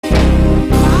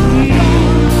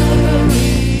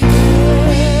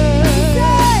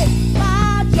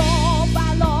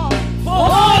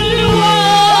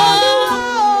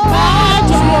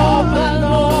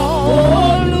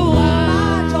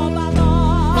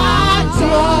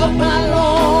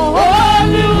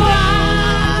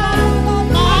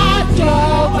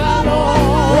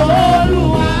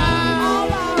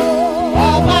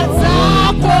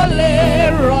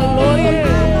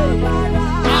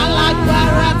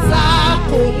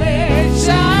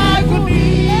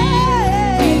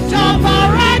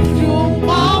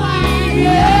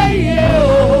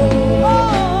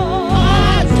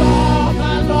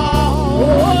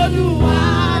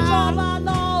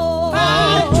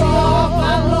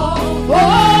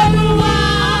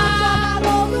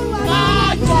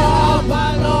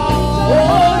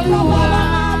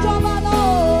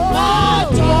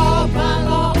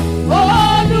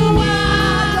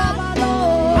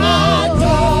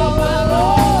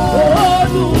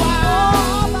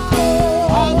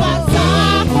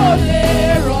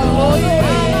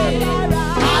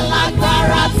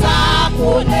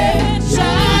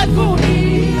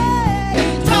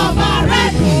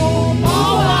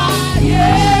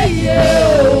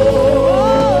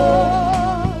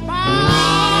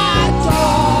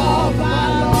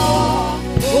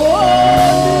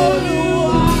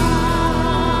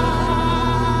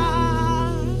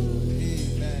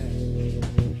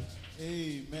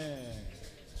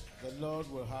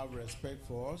have respect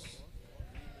for us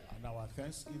and our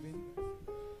thanksgiving.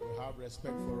 Will have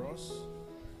respect for us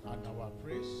and our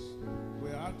praise.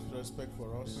 Will have respect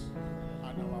for us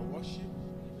and our worship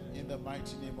in the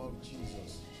mighty name of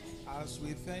Jesus. As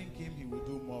we thank him, he will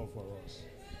do more for us.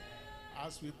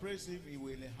 As we praise him, he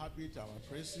will inhabit our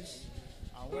praises.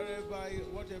 And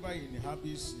whatever he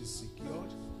inhabits is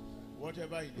secured.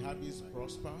 Whatever he inhabits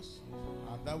prospers.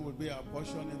 And that will be our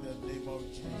portion in the name of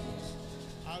Jesus.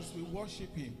 As we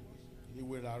worship him, he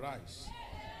will arise.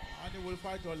 And he will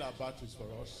fight all our battles for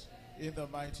us in the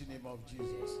mighty name of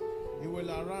Jesus. He will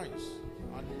arise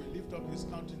and he will lift up his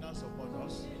countenance upon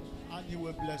us and he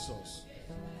will bless us.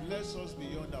 Bless us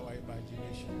beyond our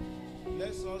imagination.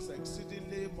 Bless us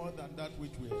exceedingly more than that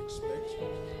which we expect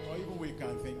or even we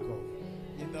can think of.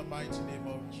 In the mighty name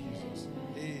of Jesus.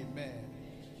 Amen.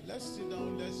 Let's sit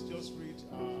down. Let's just read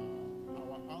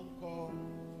our anchor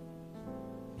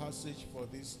passage for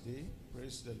this day.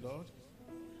 Praise the Lord.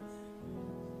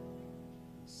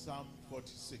 Psalm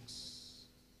 46.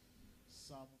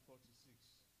 Psalm 46.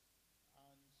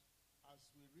 And as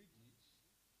we read it,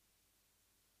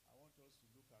 I want us to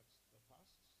look at the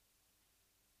past.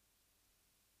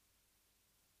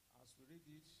 As we read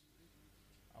it,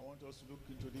 I want us to look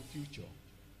into the future.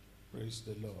 Praise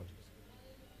the Lord.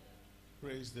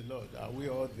 Praise the Lord. Are we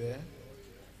all there?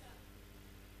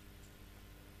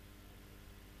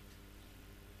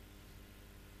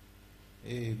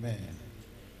 Amen.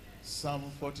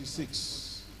 Psalm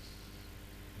 46.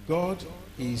 God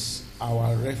is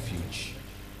our refuge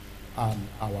and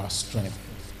our strength,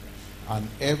 an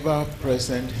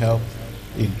ever-present help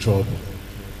in trouble.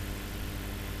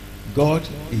 God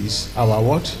is our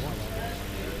what?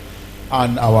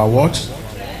 And our what?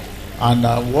 And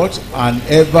our what? An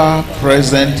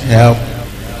ever-present help.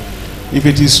 If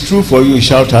it is true for you,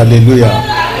 shout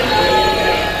hallelujah.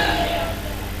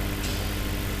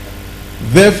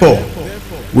 Therefore,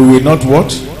 we will not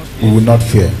what? We will not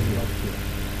fear.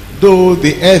 Though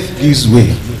the earth gives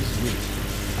way,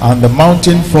 and the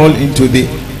mountain fall into the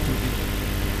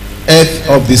earth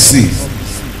of the sea,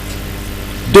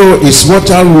 though its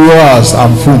water roars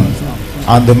and foam,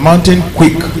 and the mountain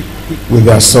quake with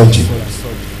their surging,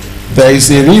 there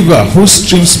is a river whose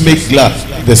streams make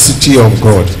glad the city of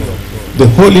God, the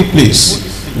holy place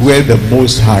where the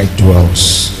Most High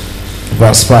dwells.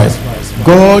 Verse 5.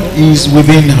 God is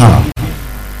within her.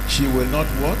 She will not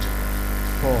what?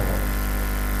 Fall.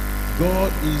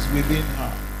 God is within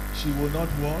her. She will not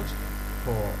what?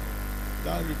 Fall.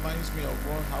 That reminds me of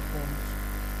what happened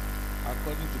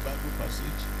according to Bible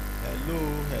passage. Hello.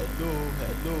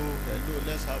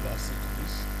 Let's have a seat,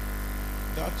 please.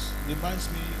 That reminds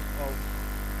me of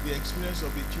the experience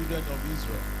of the children of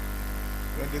Israel.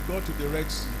 When they got to the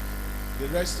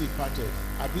Red Sea parted.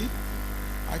 Abi?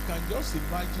 I can just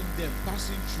imagine them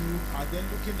passing through and then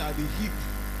looking at the heap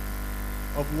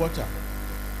of water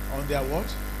on their what?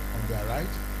 On their right.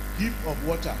 Heap of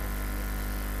water.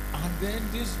 And then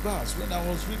this verse, when I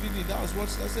was reading it, that was what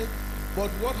I said. But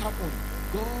what happened?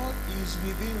 God is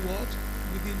within what?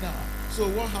 Within her. So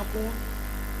what happened?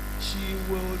 She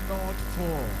will not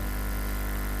fall.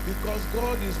 Because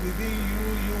God is within you,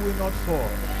 you will not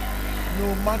fall.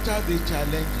 No matter the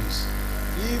challenges.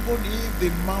 Even if the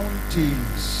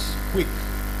mountains quake,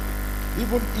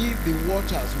 even if the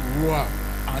waters roar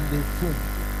and they foam,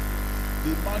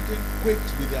 the mountain quakes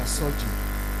with their surging.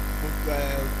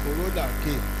 Corona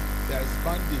came, there's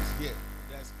bandits here,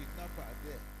 there's kidnapper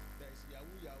there, there's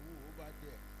yahoo over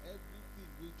there.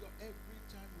 Everything, every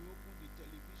time we open the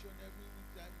television, every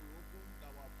time we open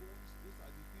our phones, these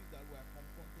are the things that we are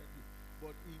confronted with.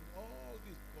 But in all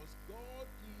this, because God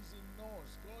is in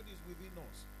us, God is within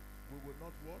us, we will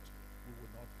not what? We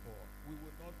will not fall. We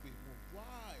will not be moved.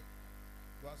 Why?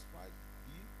 Verse 5b,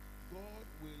 God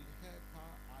will help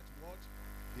her at what?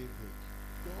 Daybreak.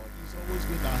 God is always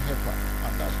been our helper.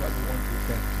 And that's why we want to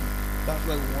thank him. That's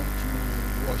why we want to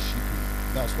worship him.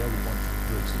 That's why we want to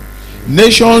praise him.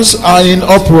 Nations are in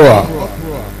uproar.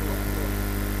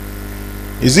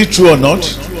 Is it true or not?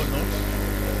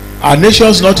 Are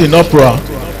nations not in uproar?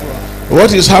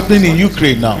 What is happening in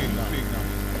Ukraine now?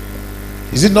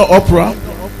 Is it not opera?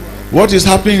 What is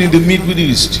happening in the Middle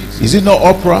East? Is it not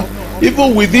opera?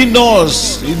 Even within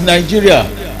us in Nigeria,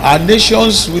 are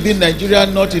nations within Nigeria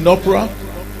not in opera?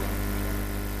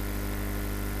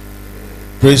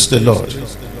 Praise the Lord.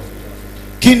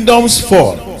 Kingdoms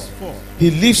fall. He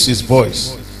lifts his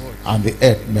voice and the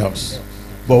earth melts.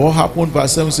 But what happened?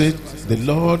 Verse 7 says, the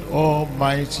Lord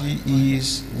Almighty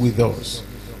is with us.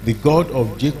 The God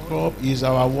of Jacob is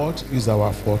our what? Is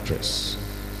our fortress.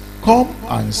 Come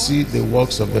and see the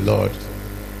works of the Lord.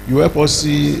 You help us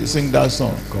sing that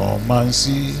song. Come and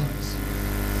see.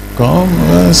 Come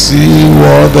and see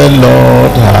what the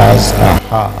Lord has.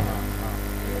 Aha.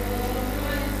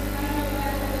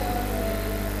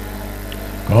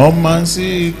 Come and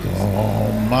see.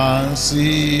 Come and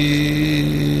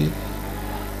see.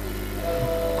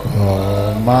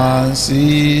 Come and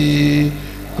see.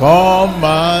 Come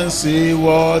and see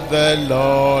what the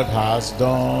Lord has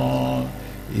done.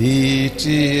 It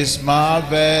is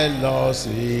marvelous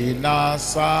in our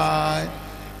sight.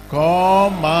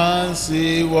 Come and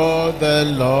see what the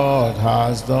Lord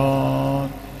has done.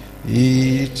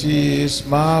 It is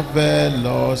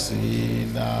marvelous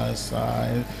in our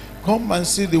sight. Come and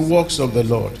see the works of the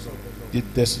Lord, the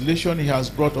desolation he has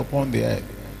brought upon the earth.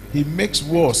 He makes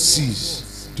war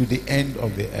cease to the end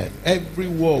of the earth. Every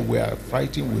war we are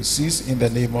fighting will cease in the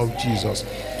name of Jesus.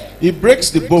 He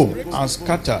breaks the bow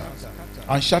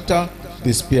and shatter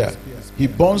the spear. He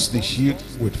burns the shield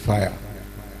with fire.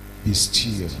 Be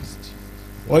still.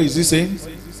 What is he saying?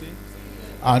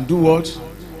 And do what?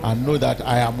 And know that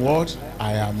I am what?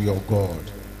 I am your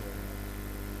God.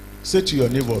 Say to your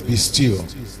neighbor, be still.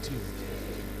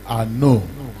 And know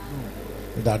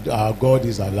that our God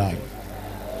is alive.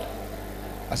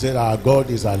 I said, our God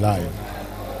is alive.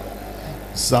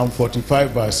 Psalm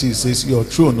 45 verse 6 says, your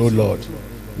throne, O Lord,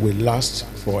 will last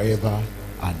forever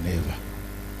and ever.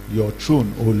 Your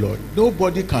throne, O Lord.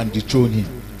 Nobody can dethrone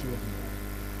him.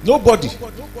 Nobody.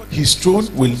 His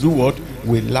throne will do what?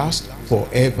 Will last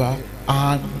forever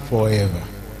and forever.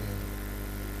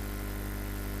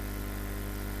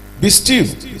 Be still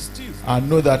and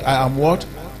know that I am what?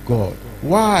 God.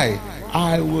 Why?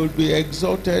 I will be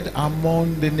exalted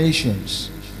among the nations.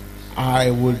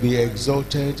 I will be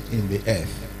exalted in the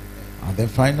earth. And then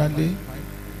finally,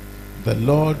 the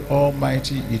Lord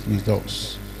Almighty is with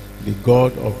us. The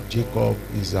God of Jacob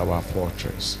is our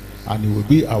fortress. And he will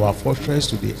be our fortress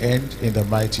to the end in the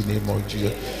mighty name of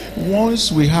Jesus.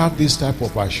 Once we have this type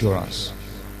of assurance,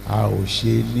 Abi?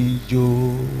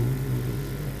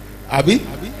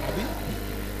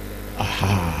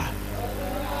 Aha.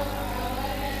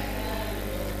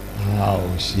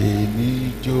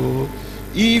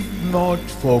 If not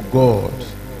for God,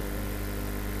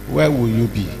 where will you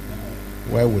be?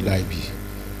 Where will I be?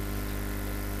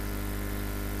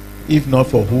 If not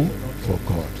for who? For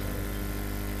God.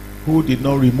 Who did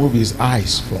not remove his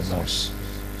eyes from us?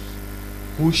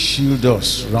 Who shielded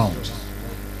us round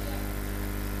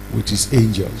with his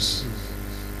angels?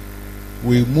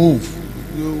 We move.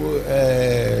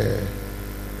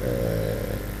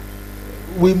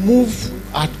 We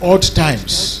move at odd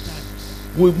times.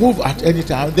 We move at any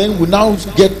time. Then we now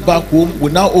get back home.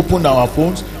 We now open our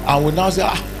phones and we now say,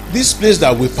 this place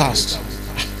that we passed,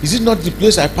 is it not the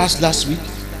place I passed last week?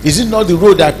 Is it not the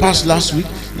road I passed last week?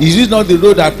 Is it not the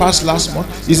road I passed last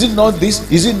month? Is it not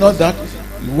this? Is it not that?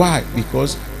 Why?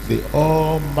 Because the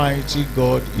Almighty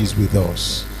God is with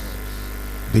us.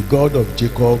 The God of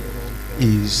Jacob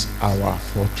is our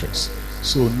fortress.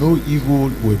 So no evil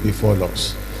will befall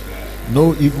us.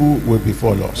 No evil will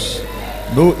befall us.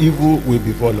 No evil will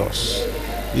befall us.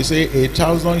 He say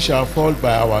 1,000 shall fall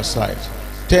by our side,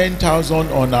 10,000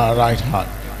 on our right hand,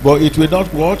 but it will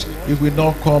not what? It will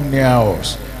not come near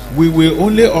us. We will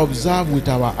only observe with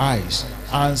our eyes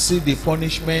and see the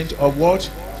punishment of what?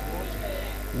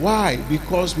 Why?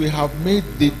 Because we have made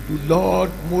the Lord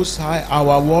Most High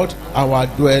our what? Our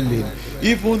dwelling.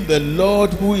 Even the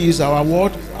Lord who is our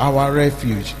what? Our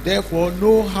refuge. Therefore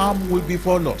no harm will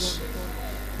befall us.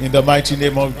 In the mighty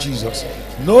name of Jesus.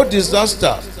 No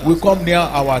disaster will come near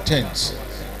our tents.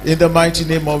 In the mighty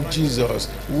name of Jesus.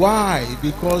 Why?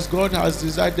 Because God has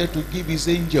decided to give his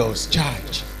angels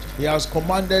charge. He has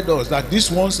commanded us that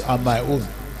these ones are my own.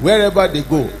 Wherever they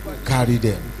go, carry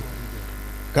them.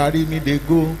 Carry me, they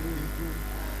go.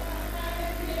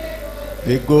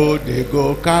 They go, they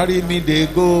go. Carry me, they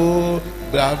go.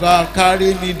 Brother,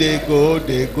 carry me, they go,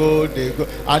 they go, they go.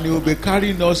 And he will be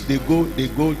carrying us, they go, they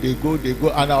go, they go, they go.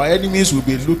 And our enemies will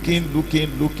be looking.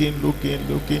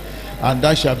 And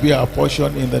that shall be our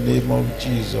portion in the name of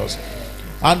Jesus.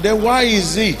 And then why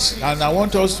is it? And I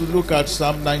want us to look at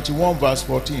Psalm 91 verse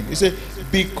 14. He said,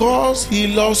 because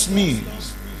he loves me,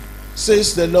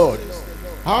 says the Lord.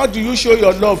 How do you show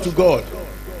your love to God?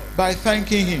 By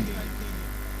thanking him.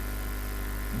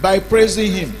 By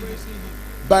praising him.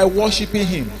 By worshiping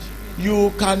him.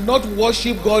 You cannot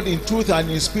worship God in truth and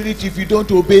in spirit if you don't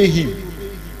obey him.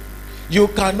 You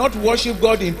cannot worship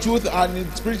God in truth and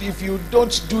in spirit if you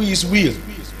don't do his will.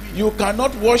 You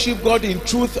cannot worship God in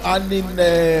truth and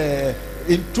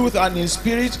in truth and in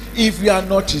spirit if you are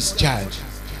not his child.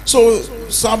 So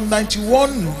Psalm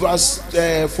 91 verse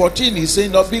 14 is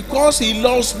saying that because he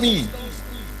loves me,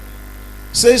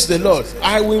 says the Lord,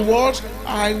 I will what?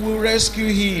 I will rescue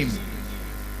him.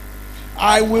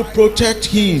 I will protect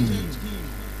him.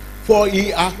 For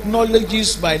he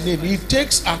acknowledges my name. It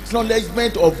takes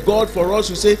acknowledgement of God for us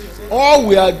to say, all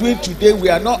we are doing today, we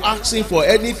are not asking for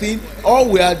anything. All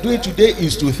we are doing today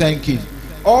is to thank him.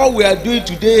 All we are doing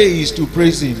today is to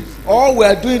praise him. All we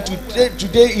are doing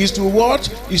today is to what?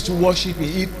 Is to worship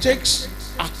him. It takes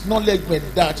acknowledgement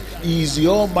that he is the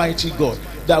Almighty God.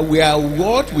 That we are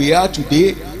what we are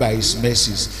today by his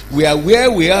mercies. We are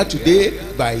where we are today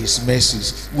by his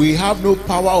mercies. We have no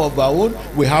power of our own.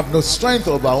 We have no strength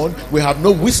of our own. We have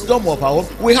no wisdom of our own.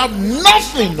 We have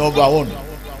nothing of our own.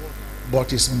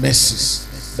 But his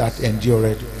mercies that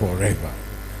endureth forever.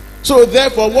 So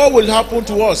therefore, what will happen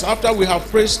to us after we have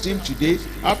praised him today,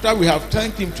 after we have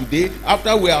thanked him today,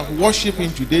 after we have worshipped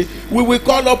him today? We will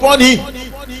call upon him.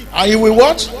 And he will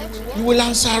what? He will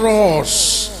answer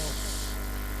us.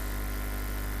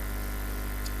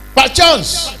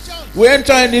 Perchance we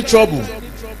enter any trouble,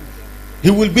 he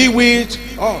will be with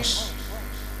us.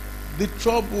 The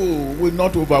trouble will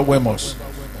not overwhelm us.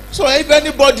 So if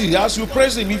anybody, as you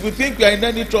praise him, if you think you are in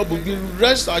any trouble, you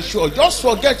rest assured, just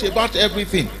forget about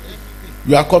everything.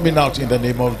 You are coming out in the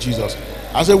name of Jesus.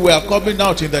 I said we are coming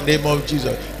out in the name of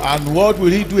Jesus. And what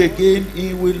will he do again?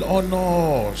 He will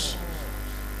honor us.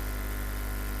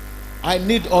 I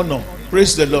need honor.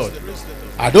 Praise the Lord.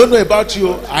 I don't know about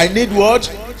you. I need what?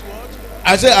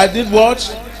 I said I did what?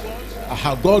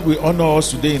 God will honor us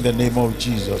today in the name of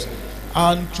Jesus.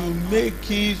 And to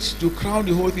make it, to crown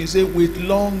the whole thing, say with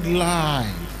long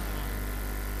life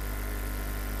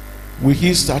will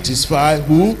he satisfy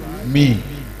who? Me.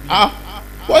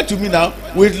 What do you mean now?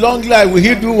 With long life will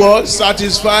he do what?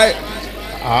 Satisfy.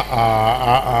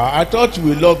 I thought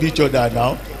we love each other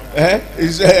now.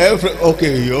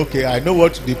 Okay. I know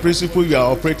what the principle you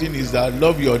are operating is, that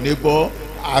love your neighbor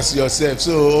as yourself.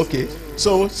 So okay.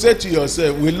 So say to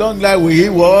yourself, with long life will he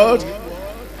what?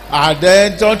 And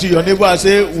then turn to your neighbor and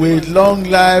say, with long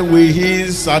life will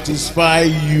he satisfy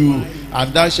you.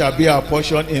 And that shall be our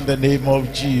portion in the name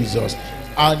of Jesus.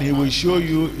 And he will show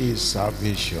you his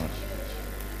salvation.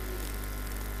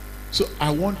 So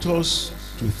I want us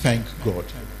to thank God.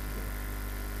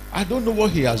 I don't know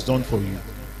what he has done for you,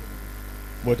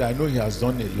 but I know he has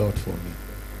done a lot for me.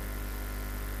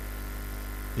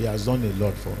 He has done a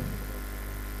lot for me.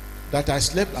 That I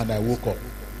slept and I woke up.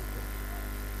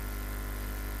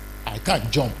 I can't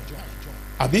jump.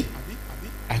 Abi?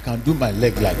 I can do my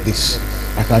leg like this.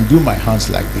 I can do my hands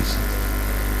like this.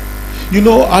 You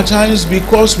know, at times,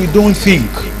 because we don't think,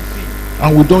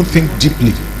 and we don't think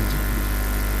deeply,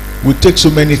 we take so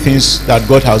many things that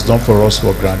God has done for us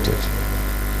for granted.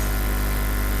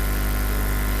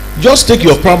 Just take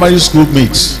your primary school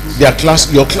mates, your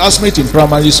classmate in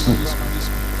primary school.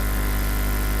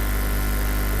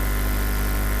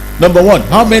 Number one,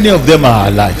 how many of them are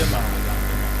alive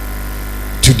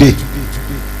today?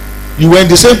 You were in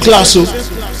the same class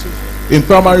in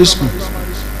primary school.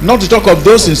 Not to talk of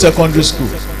those in secondary school.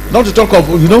 Not to talk of,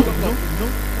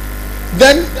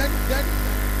 Then,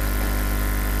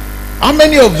 how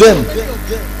many of them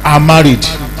are married?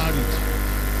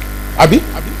 Abi?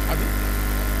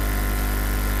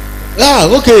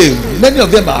 Okay. Many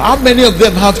of them are. How many of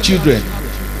them have children?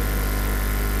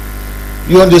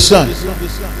 You understand?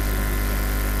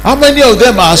 How many of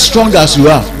them are as strong as you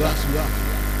are?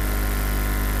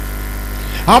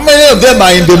 How many of them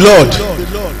are in the Lord?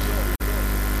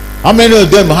 How many of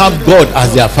them have God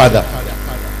as their father?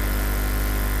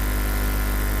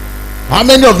 How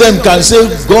many of them can say,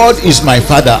 God is my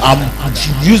father, and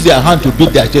use their hand to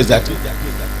beat their chest that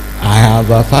I have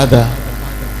a father?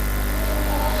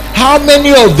 How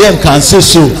many of them can say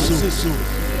so?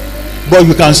 But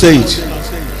you can say it.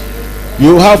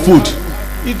 You have food.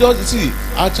 It doesn't, see,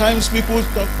 at times people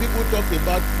talk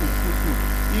about food.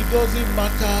 It doesn't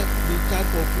matter the type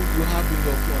of food you have in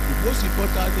your front. The most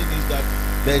important thing is that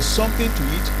there is something to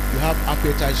eat. You have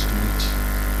appetite to eat.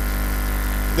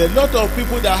 There are a lot of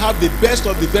people that have the best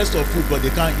of food, but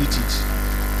they can't eat it.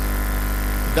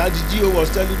 Daddy Gio was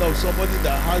telling of somebody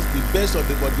that has the best of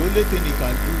but the only thing he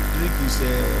can drink is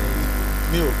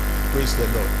milk. Praise the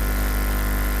Lord.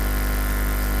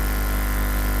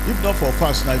 If not for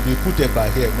fast, now we put it by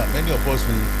here. Now many of us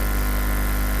will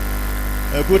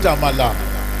put amala.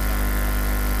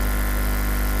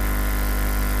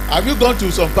 Have you gone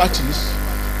to some parties?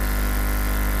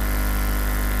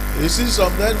 You see,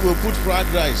 some men will put fried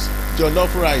rice,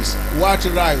 jollof rice, white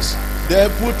rice. They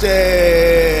put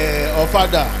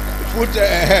ofada,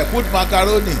 put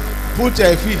macaroni, put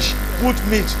fish, put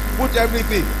meat, put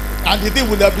everything, and the thing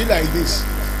will have been like this.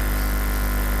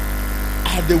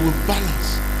 And they will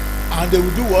balance, and they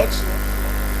will do what?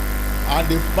 And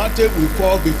the mountain will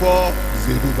fall before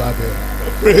Zerubbabel.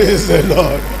 Praise the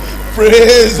Lord.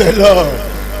 Praise the Lord.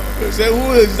 You say,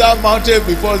 who is that mountain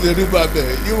before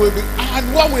Zerubbabel? You will be,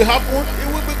 and what will happen? It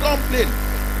will become plain.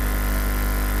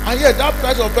 And yet that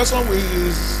type of person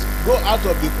will go out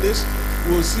of the place,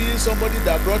 will see somebody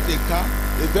that brought a car,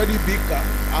 a very big car,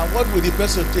 and what will the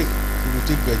person take? He will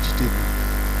take vegetable.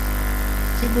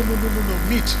 Say, no,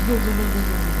 meat. No. You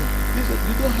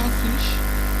don't have fish?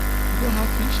 You don't have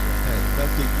fish?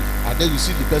 And then you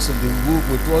see the person, they move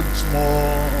with one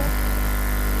small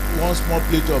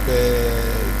plate of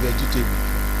vegetable,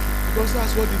 because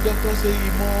that's what the doctor say he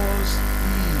must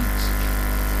eat.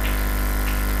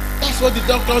 That's what the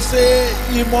doctor say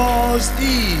he must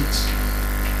eat.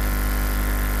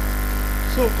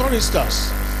 So,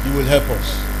 choristers, you will help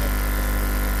us.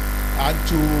 And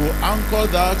to anchor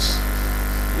that,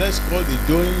 let's call the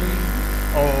doing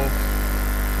of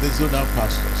the zonal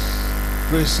pastors.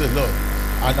 Praise the Lord.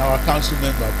 And our council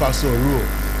member, Pastor Asanmo,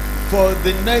 for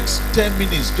the next 10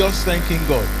 minutes, just thanking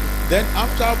God. Then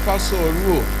after Pastor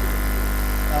Asanmo,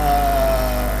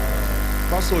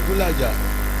 Pastor Odulaja,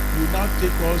 you now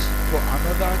take us for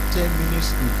another 10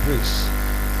 minutes in praise.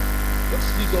 Just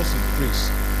lead us in praise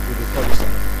with the chorus.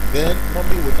 Then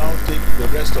mommy will now take the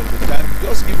rest of the time.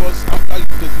 Just give us, after you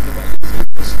take it over,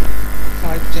 give us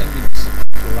 5-10 minutes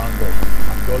to round up,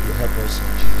 and God will help us in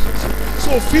Jesus' name.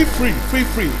 So feel free.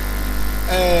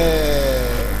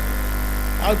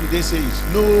 How do they say it?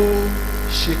 No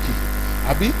shaking.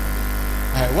 Abi?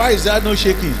 Why is there no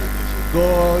shaking?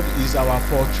 God is our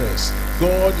fortress.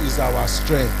 God is our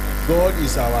strength. God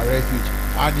is our refuge.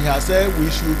 And he has said we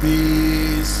should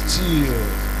be still.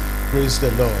 Praise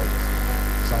the Lord.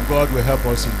 So God will help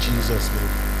us in Jesus' name.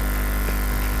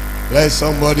 Let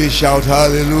somebody shout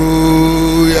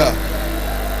hallelujah.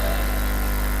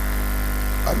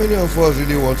 How many of us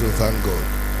really want to thank God?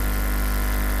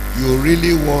 You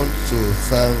really want to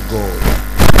thank God.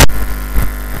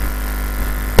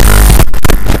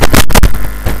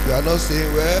 You are not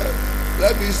saying, well,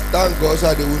 let me thank God,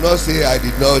 so they will not say I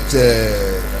did not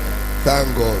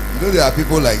thank God. You know, there are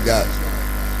people like that.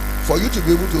 For you to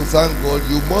be able to thank God,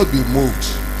 you must be moved.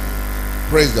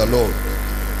 Praise the Lord.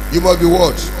 You must be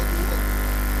what?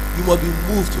 You must be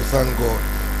moved to thank God,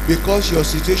 because your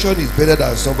situation is better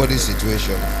than somebody's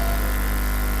situation.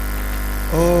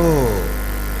 Oh,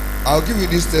 I'll give you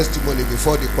this testimony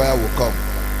before the choir will come.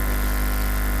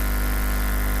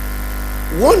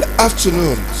 One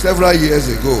afternoon, several years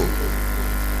ago,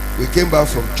 we came back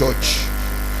from church,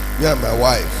 me and my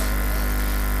wife.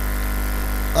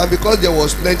 And because there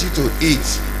was plenty to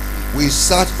eat, we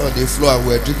sat on the floor and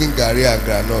we were drinking garri and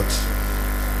granite.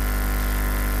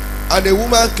 And a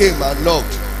woman came and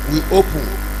knocked. We opened.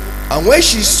 And when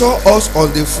she saw us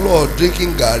on the floor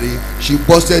drinking garri, she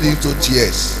busted into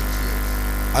tears.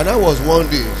 And I was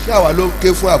wondering,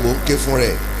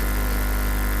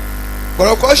 but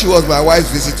of course she was my wife's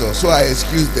visitor, so I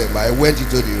excused them. I went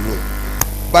into the room.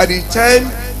 By the time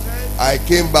I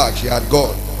came back, she had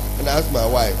gone. And I asked my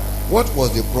wife, what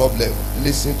was the problem?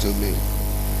 Listen to me.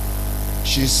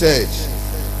 She said,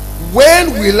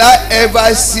 when will I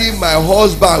ever see my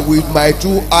husband with my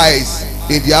two eyes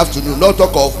in the afternoon? Not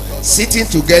talk of sitting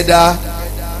together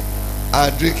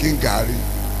and drinking garri.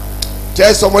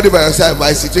 Tell somebody by your side,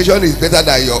 my situation is better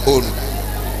than your own.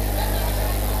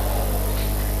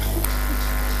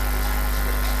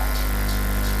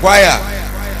 Choir.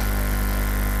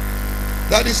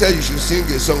 Daddy said you should sing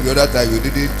a song the other time. You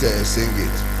didn't sing it.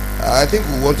 I think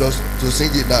we want us to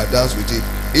sing it now, dance with it,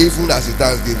 even as a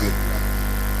thanksgiving.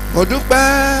 Mo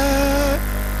dúpẹ́,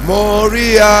 mo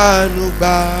rí àánú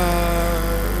gbà.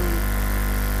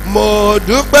 Mo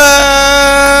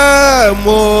dúpẹ́,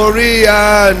 mo rí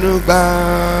àánú gbà.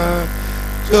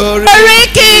 Torí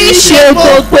kì í ṣe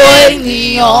gbogbo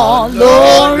ènìyàn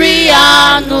ló rí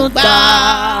àánú gbà.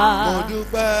 Mo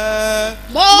dúpẹ́,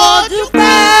 mo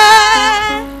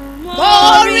dúpẹ́, mo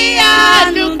rí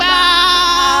àánú gbà.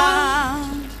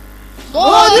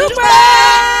 Mo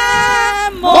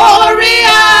dúpẹ́, mo rí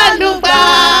àánú gbà.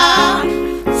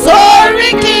 Torí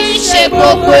kì í ṣe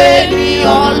gbogbo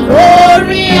ènìyàn ló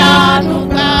rí àánú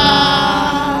gbà.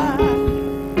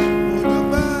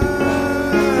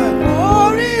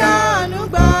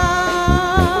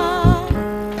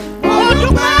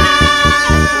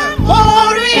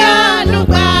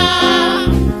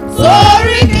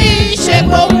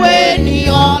 Gbogbo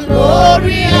ènìyàn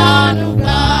lórí àánú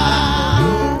gbà.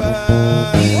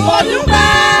 Mo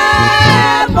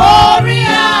dúpẹ́, mo rí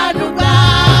àánú gbà.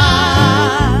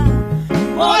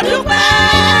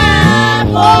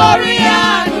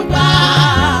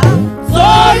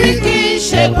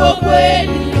 gbogbo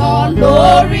ènìyàn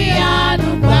lórí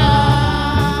àdúgbà.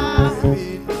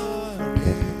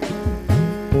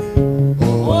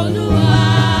 Olúwa,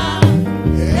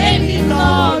 èmi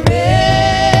náà rèé.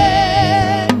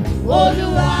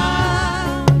 Olúwa,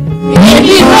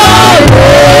 èmi náà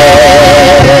rèé.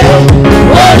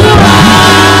 Olúwa,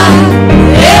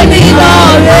 èmi náà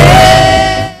rèé.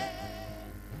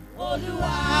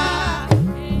 Olúwa,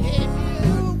 èmi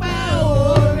dúpẹ́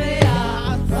oore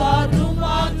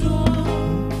àtọdúnmọ́dún.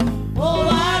 Mo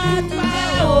wá dúpẹ́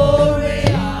oore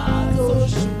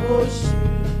àtoṣùoṣù.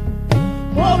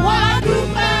 Mo wá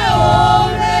dúpẹ́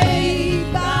oore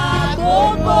ìgbà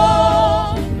gbogbo.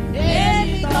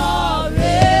 Èmi náà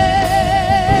rèé.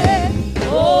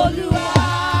 Olúwa.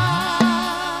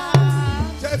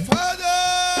 Say, Father,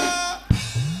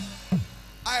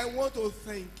 I want to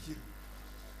thank you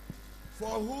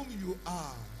for whom you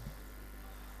are.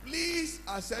 Please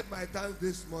accept my thanks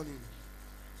this morning.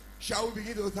 Shall we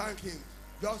begin to thank him?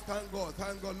 Just thank God.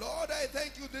 Thank God. Lord, I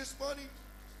thank you this morning.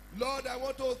 Lord, I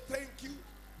want to thank you.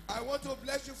 I want to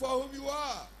bless you for whom you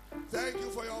are. Thank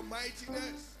you for your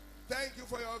mightiness. Thank you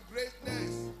for your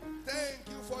greatness. Thank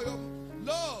you for your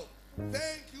love.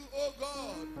 Thank you, oh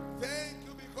God. Thank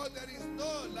you because there is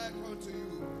none like unto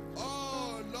you.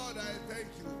 Oh, Lord, I thank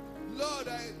you. Lord,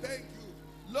 I thank you.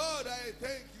 Lord, I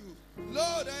thank you.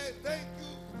 Lord, I thank you.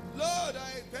 Lord,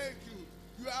 I thank you.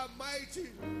 You are mighty.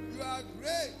 You are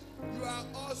great. You are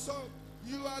awesome.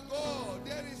 You are God.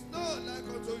 There is none like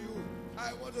unto you.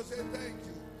 I want to say thank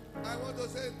you. I want to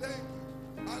say thank you.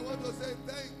 I want to say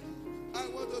thank you. I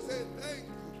want to say thank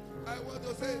you. I want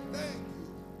to say thank you.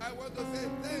 I want to say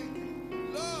thank you.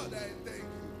 Lord, I thank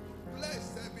you.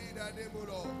 Blessed be thy name, O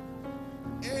Lord.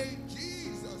 In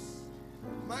Jesus'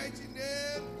 mighty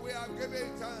name, we have given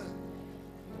thanks.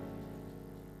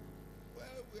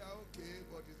 Well, we are okay,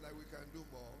 but it's like we can do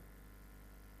more.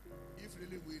 If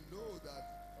really we know that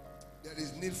there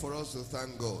is need for us to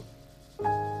thank God.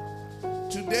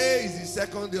 Today is the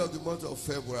second day of the month of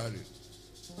February.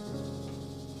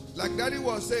 Like Daddy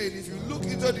was saying, if you look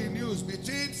into the news,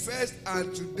 between first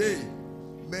and today,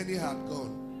 many have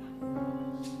gone.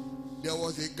 There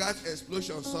was a gas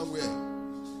explosion somewhere.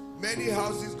 Many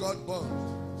houses got burned.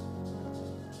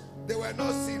 They were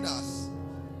not sinners.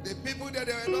 The people there,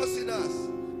 they were not sinners.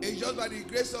 It's just by the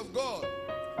grace of God.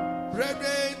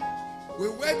 Brethren, we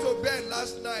went to bed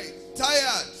last night,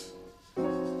 tired.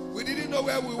 We didn't know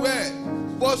where we were.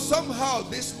 But somehow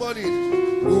this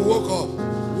morning, we woke up.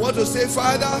 We want to say,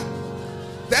 Father,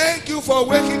 thank you for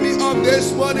waking me up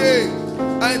this morning.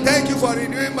 And thank you for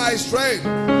renewing my strength.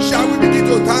 Shall we begin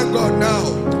to thank God now?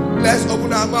 Let's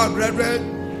open our mouth,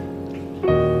 brethren.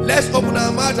 Let's open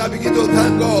our mouth and begin to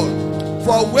thank God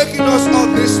for waking us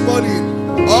up this morning.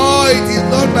 Oh, it is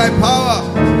not by power.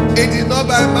 It is not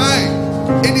by might.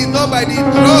 It is not by the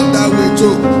drug that we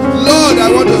took. Lord, I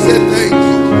want to say thank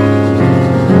you.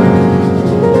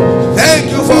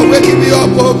 Thank you for waking me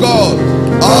up, oh God.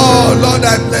 Oh, Lord,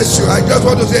 I bless you. I just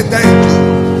want to say thank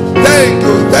you. Thank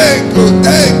you, thank you,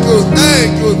 thank you,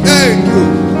 thank you, thank you.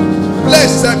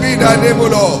 Blessed be thy name, O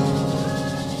Lord.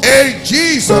 In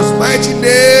Jesus' mighty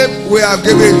name, we have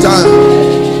given thanks.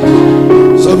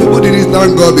 Some people didn't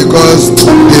thank God because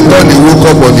they thought they woke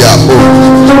up on their own.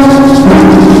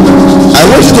 I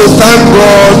want you to thank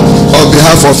God on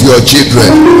behalf of your children.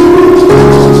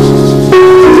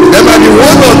 There might be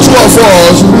one or two of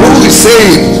us who is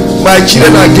saying, my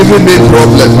children are giving me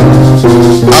problem.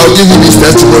 I'll give you this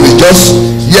testimony. Just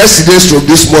yesterday stroke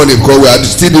this morning, because we are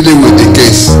still dealing with the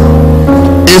case.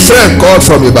 A friend called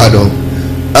from Ibadan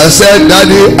and said,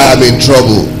 Daddy, I'm in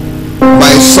trouble.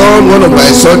 My son, one of my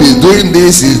sons is doing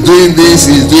this, he's doing this,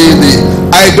 he's doing this.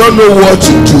 I don't know what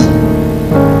to do.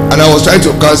 And I was trying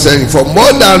to counsel him. For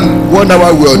more than 1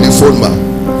 hour we were on the phone, man.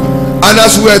 And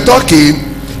as we were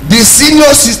talking, the senior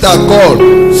sister called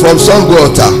from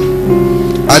Songwater.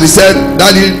 And he said,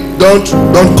 Daddy, don't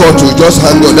call to just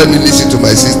hang on, let me listen to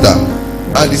my sister.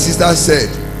 And the sister said,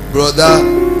 brother,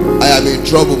 I am in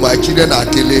trouble, my children are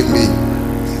killing me.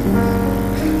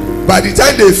 By the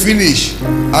time they finish,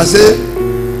 I say,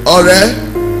 alright,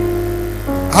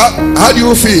 how do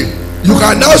you feel? You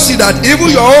can now see that even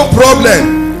your own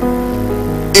problem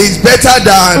is better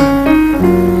than.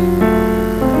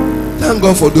 Thank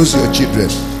God for those your children.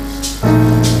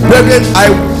 Brethren,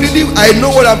 I know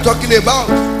what I'm talking about.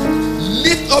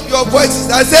 Lift up your voices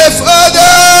and say,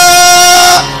 Father,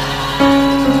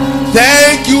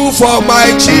 thank you for my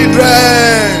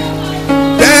children.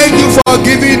 Thank you for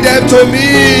giving them to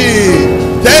me.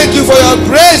 Thank you for your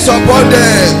grace upon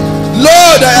them.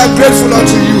 Lord, I am grateful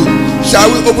unto you. Shall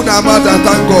we open our mouth and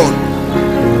thank God?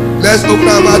 Let's open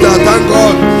our mouth and thank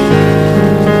God.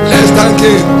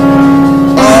 Him.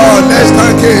 Oh, let's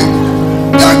thank Him.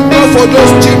 Thank God for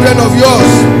those children of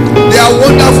yours. They are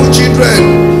wonderful children.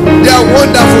 They are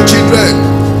wonderful children.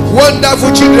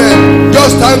 Wonderful children.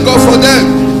 Just thank God for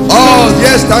them. Oh,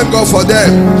 yes, thank God for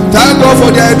them. Thank God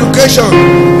for their education.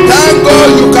 Thank God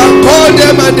you can call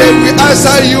them and they will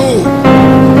answer you.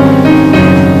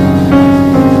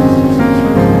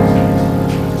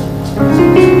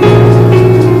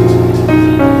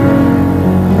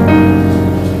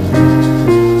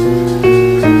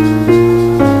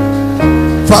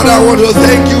 Father, I want to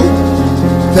thank you.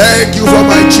 Thank you for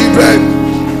my children.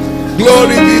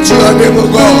 Glory be to your name, O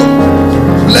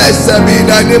God. Blessed be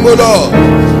thy name, O Lord.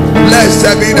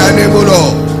 Blessed be thy name, O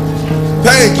Lord.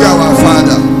 Thank you, our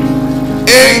Father.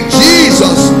 In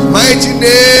Jesus' mighty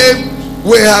name,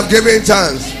 we have given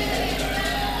thanks.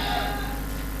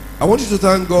 I want you to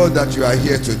thank God that you are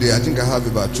here today. I think I have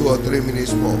about 2 or 3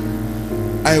 minutes more.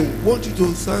 I want you to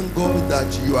thank God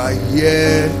that you are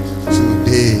here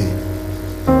today.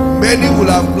 Many will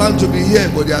have planned to be here,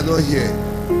 but they are not here.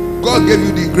 God gave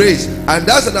you the grace, and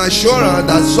that's an assurance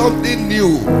that something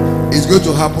new is going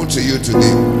to happen to you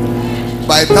today.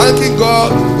 By thanking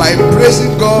God, by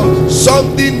praising God,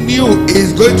 something new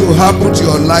is going to happen to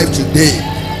your life today.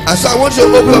 And so I want you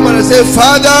to open your mouth and say,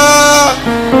 Father,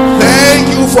 thank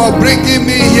you for bringing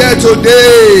me here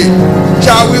today.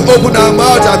 Shall we open our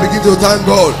mouth and begin to thank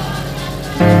God?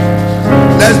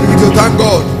 Let's begin to thank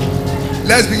God.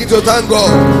 Let's begin to thank God.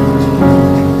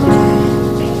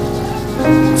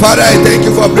 Father, I thank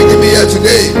you for bringing me here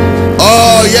today.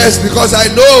 Oh yes, because I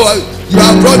know you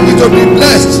have brought me to be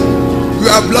blessed. You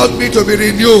have brought me to be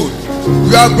renewed.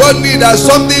 You have brought me that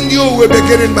something new will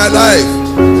begin in my life.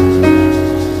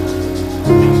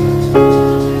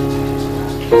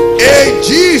 In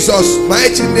Jesus'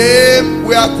 mighty name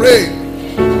we are praying.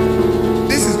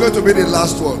 This is going to be the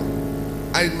last one,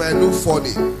 and it might look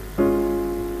funny.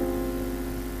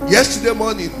 Yesterday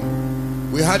morning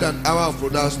we had an hour of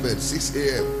pronouncement, 6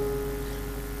 a.m.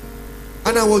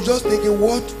 And I was just thinking,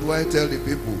 what do I tell the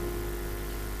people?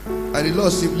 And the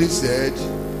Lord simply said,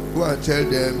 go and tell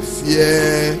them,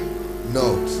 fear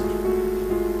not.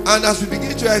 And as we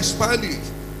begin to expand it,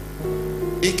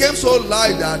 it came so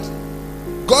light that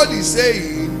God is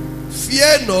saying,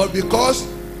 fear not, because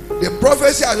the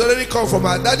prophecy has already come from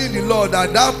our daddy in the Lord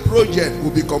that that project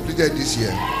will be completed this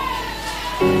year.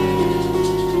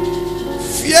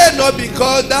 Fear not,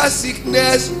 because that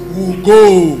sickness will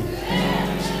go.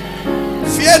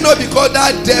 Fear not, because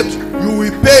that debt you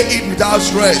will pay it without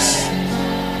stress.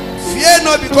 Fear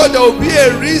not, because there will be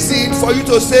a reason for you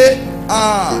to say,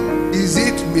 is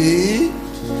it me?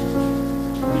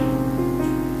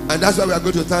 And that's why we are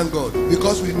going to thank God,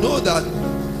 because we know that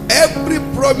every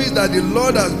promise that the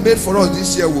Lord has made for us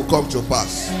this year will come to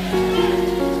pass.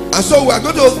 And so we are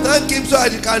going to thank Him so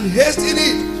that He can hasten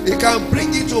it. He can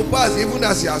bring it to pass even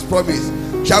as He has promised.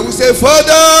 Shall we say, Father,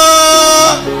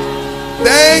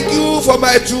 thank you for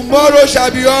my tomorrow shall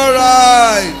be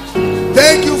alright.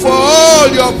 Thank you for all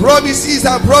your promises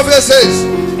and prophecies.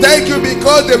 Thank you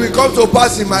because they will come to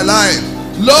pass in my life.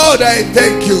 Lord, I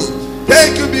thank you.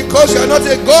 Thank you because you are not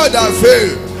a God that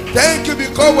fails. Thank you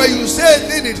because when you say a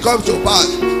thing, it comes to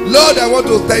pass. Lord, I want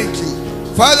to thank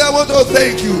you. Father, I want to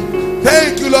thank you.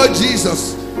 Thank you, Lord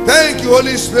Jesus. Thank you,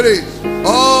 Holy Spirit.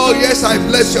 Oh, yes, I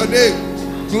bless your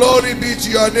name. Glory be to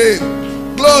your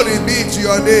name. Glory be to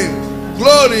your name.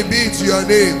 Glory be to your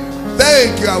name.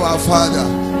 Thank you, our Father.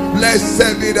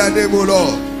 Blessed be the name, O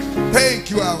Lord. Thank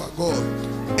you, our God.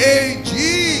 In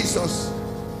Jesus'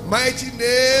 mighty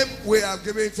name, we have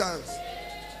given thanks.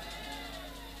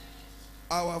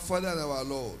 Our Father and our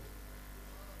Lord,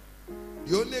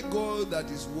 the only God that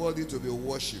is worthy to be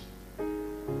worshipped,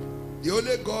 the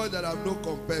only God that has no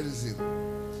comparison,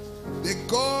 the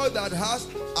God that has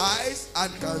eyes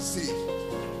and can see,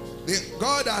 the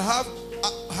God that has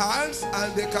hands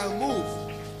and they can move.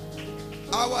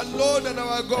 Our Lord and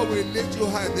our God, we lift you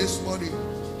high this morning.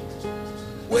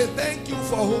 We thank you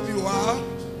for whom you are.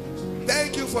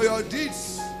 Thank you for your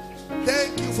deeds.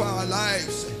 Thank you for our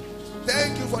lives.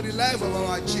 Thank you for the life of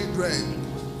our children.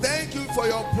 Thank you for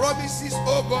your promises,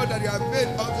 oh God, that you have made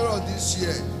unto us this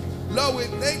year. Lord, we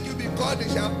thank you because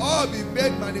they shall all be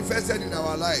made manifested in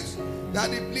our lives.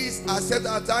 Daddy, please accept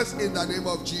our thanks in the name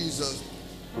of Jesus.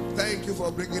 Thank you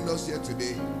for bringing us here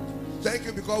today. Thank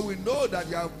you because we know that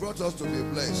you have brought us to be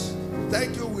blessed.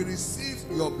 Thank you, we receive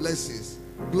your blessings.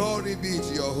 Glory be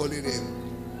to your holy name.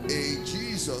 In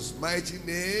Jesus' mighty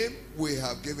name, we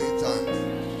have given thanks.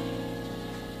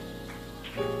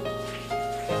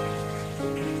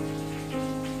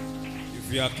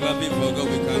 If we are clapping for God,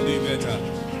 we can do better.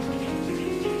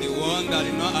 The one that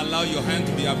did not allow your hand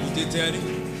to be amputated,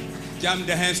 jam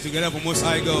the hands together for Most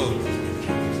High God.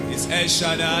 It's El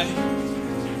Shaddai.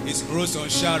 It's Rose on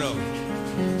Shadow.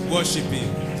 Worship Him.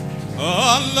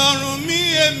 Ọlọ́run mi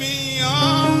èmi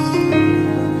yàn.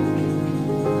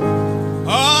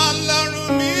 Ọlọ́run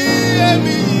mi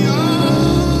èmi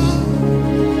yàn.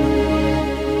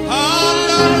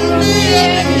 Ọlọ́run mi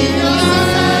èmi yàn.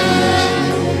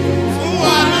 Fún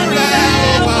àánú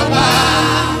rẹ̀ bàbá.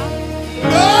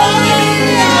 Lórí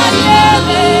ayé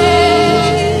mi.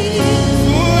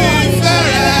 Fún ìfẹ́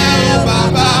rẹ̀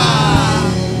bàbá.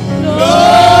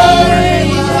 Lórí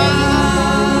wa.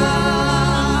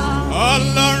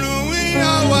 Ọlọ́run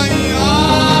ìyàwó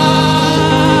yàn.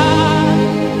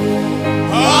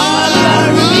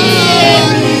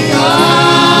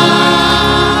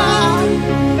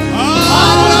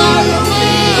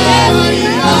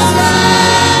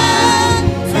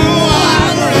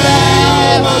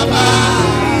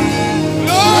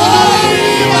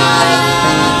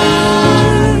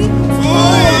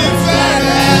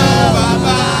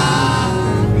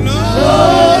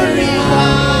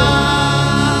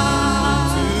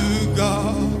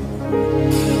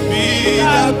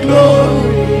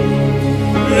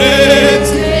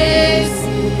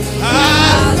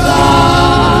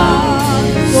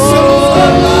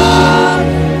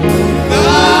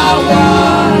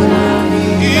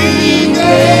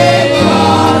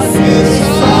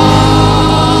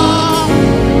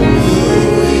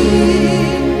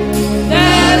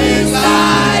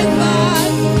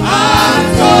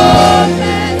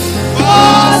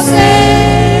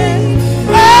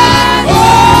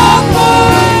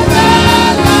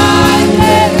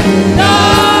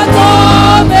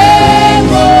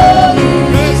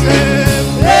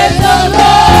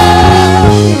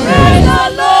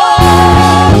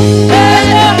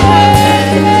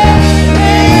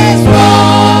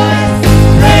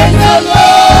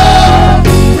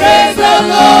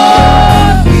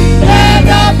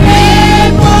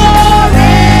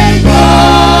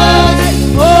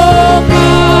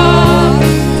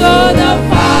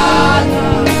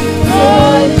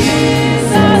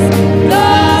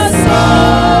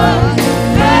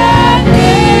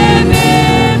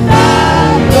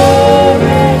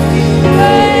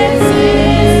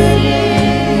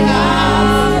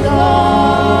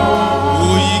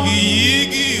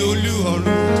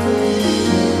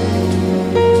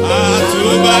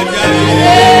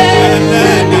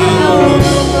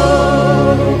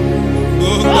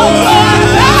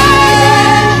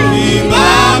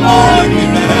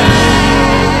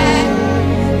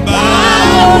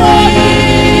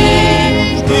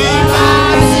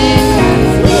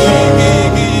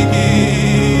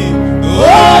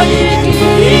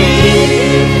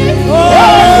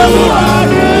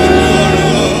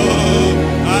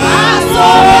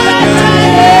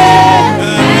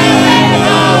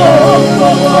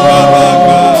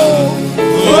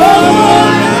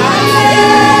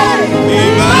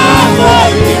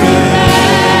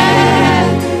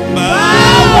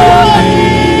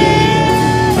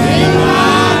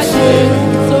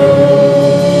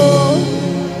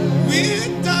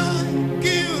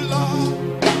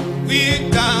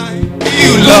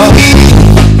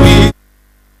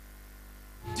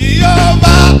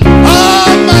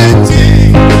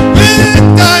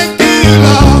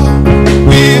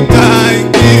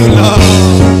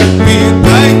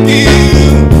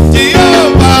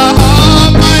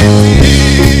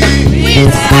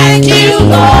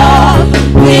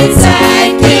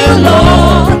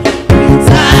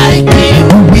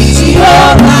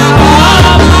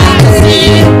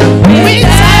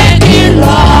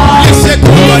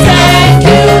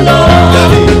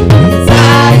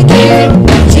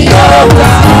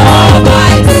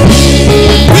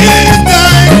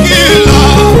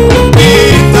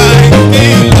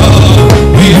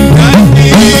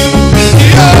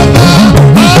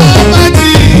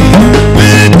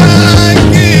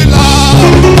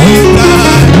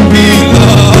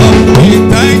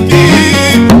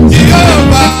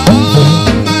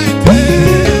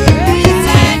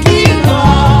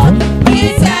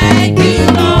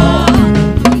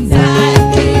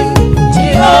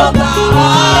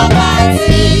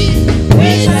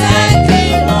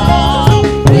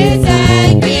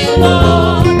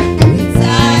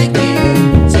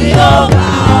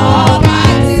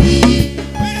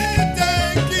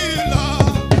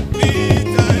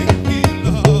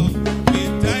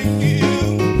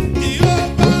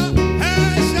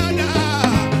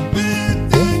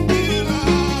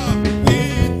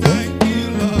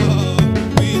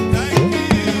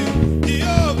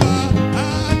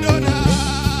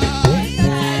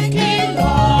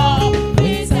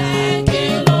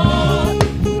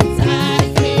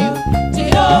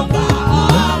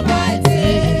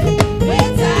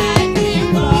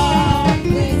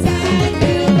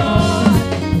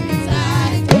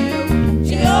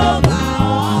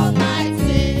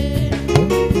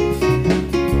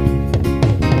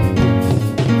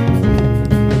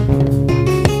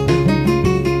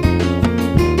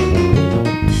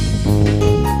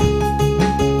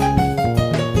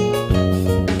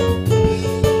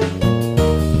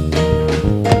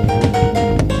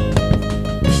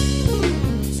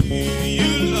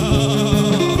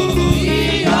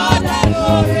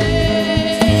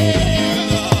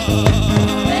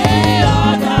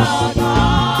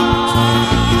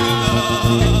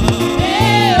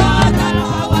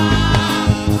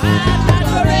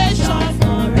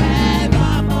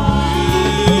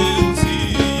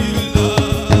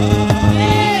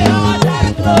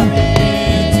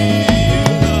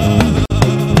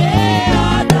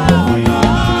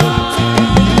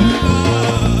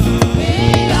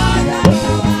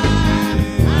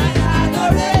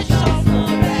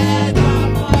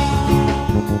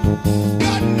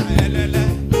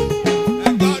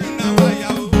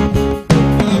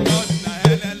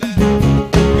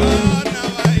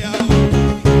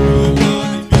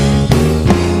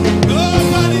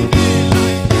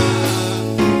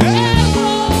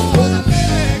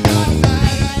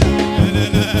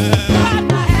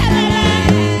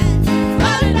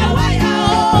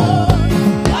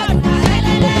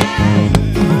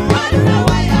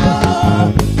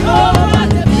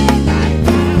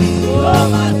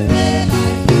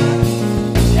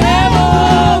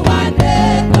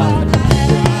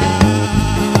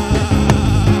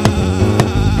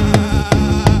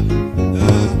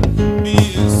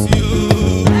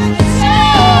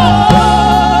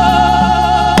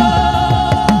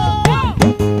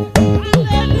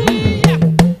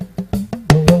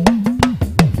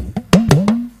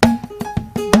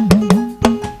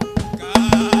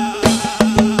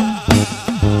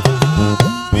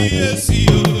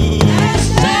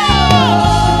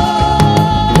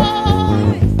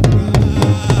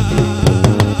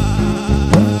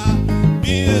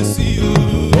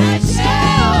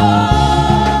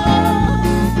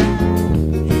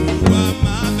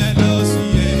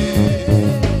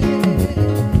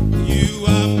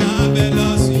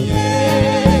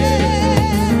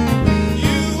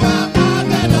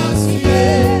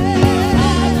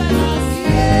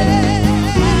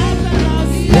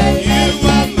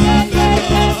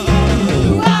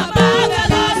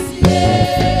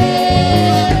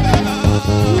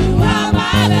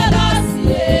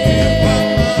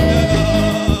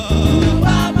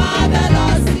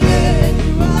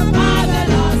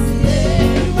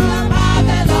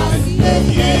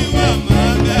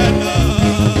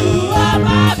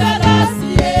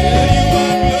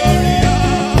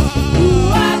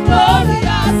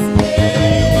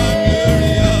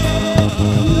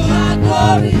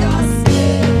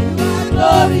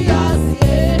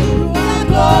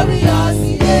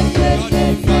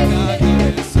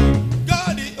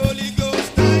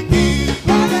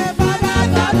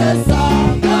 the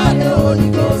Son, God the Holy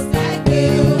Ghost, thank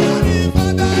you. God the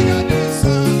Father, God the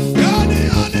Son, God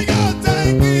the Holy Ghost,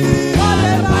 thank you. God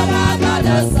the Father, God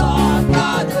the Son,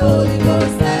 God the Holy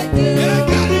Ghost, thank you. Yeah,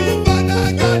 God the Father,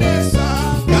 God the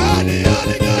Son, God the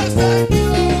Holy Ghost, thank you.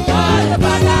 God the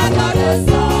Father, God the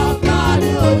Son, God the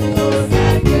Holy Ghost,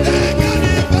 thank you. Yeah, God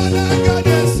the Father, God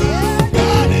the Son,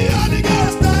 God the Holy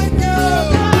Ghost, thank you.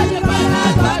 God the Father,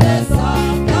 God the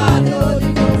Son, God the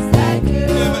Holy Ghost, thank you.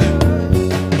 Amen.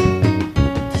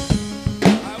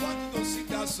 I want you to sing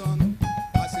that song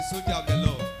as a soldier of the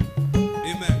Lord.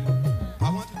 Amen. I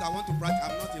want to practice.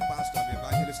 I'm not a pastor, I'm an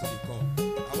evangelist to the call.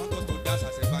 I want us to dance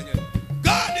as evangelists.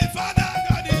 God the Father,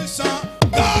 God the Son,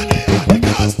 God the Holy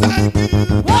Ghost, thank you.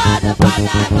 God the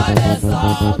Father, God the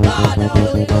Son, God the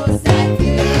Holy Ghost, thank you.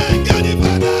 Yeah, God the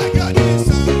Father, God the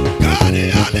Son, God the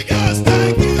Holy Ghost,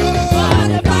 thank you. God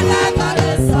the Father, God the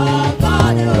Son,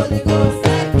 God the Holy Ghost,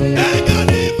 thank you. Yeah, God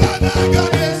the Father,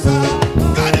 God the Son,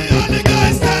 God the Holy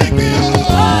Ghost, thank you.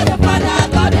 God the Father,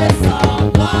 God the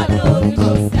Son, God the Holy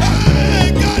Ghost, thank you. Hey,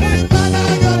 God the Father,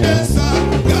 God the Son,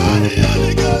 God the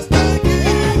Holy Ghost, thank you.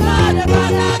 God the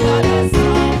Father, God the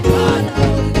Son, God the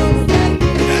Holy Ghost, thank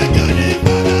you. Yeah, God the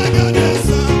Father, God the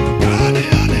Son, God the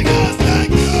Holy Ghost,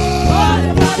 thank you. God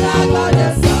the Father, God the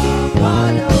Son,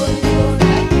 God the Holy Ghost,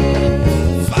 thank you.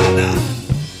 Father,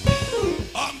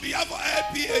 on behalf of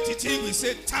LPHT, we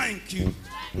say thank you.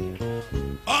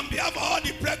 On behalf of all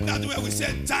the pregnant women, we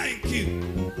say thank you.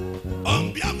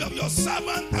 On behalf of your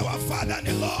servant, our Father and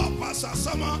the Lord, Pastor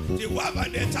Asanmo, the wife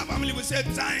and the entire family, we say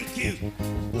thank you.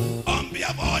 On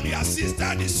behalf of all the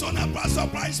assistants, the son and pastor,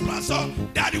 pastor,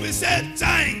 Daddy, we say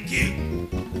thank you.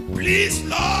 Please,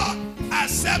 Lord,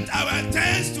 accept our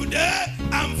thanks today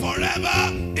and forever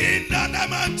in the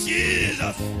name of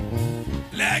Jesus.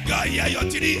 Let God hear your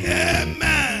three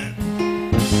amen.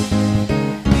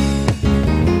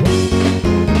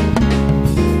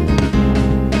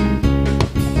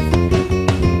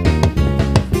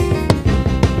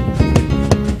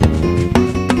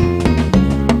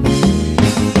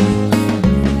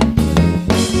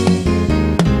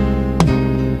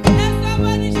 Let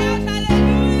somebody shout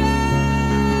hallelujah.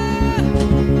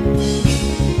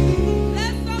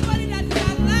 Let somebody that is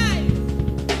alive,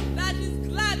 that is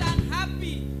glad and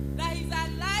happy that he's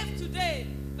alive today,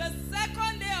 the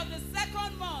second day of the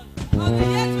second month of the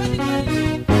year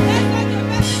 2022. Let such a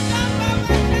person jump up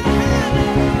and shout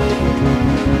hallelujah.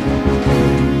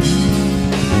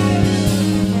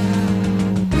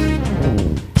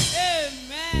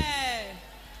 Amen.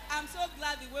 I'm so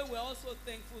glad the way we're also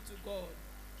thankful to God.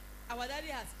 Our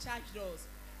daddy has charged us,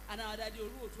 and our daddy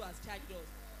Oru too has charged us.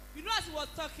 You know, as he was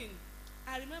talking,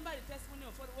 I remember the testimony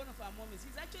of one of our mommies.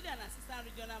 He's actually an assistant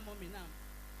regional mommy now.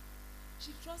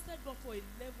 She trusted God for 11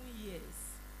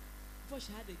 years before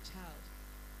she had a child.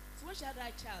 So when she had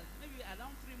that child, maybe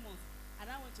around 3 months, and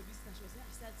I went to visit her, she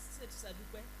said to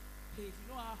Sadupe, hey, if you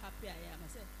know how happy I am, he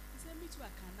said, me too,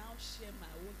 I can now share my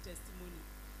own testimony.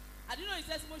 I didn't know his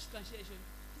testimony she can share. She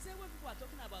said, when people are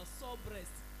talking about sore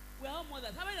breast, we're all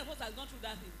mothers. How many of us have gone through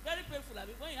that thing? Very painful. I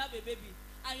mean, when you have a baby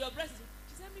and your breast is...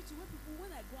 She said, me too,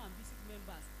 when I go and visit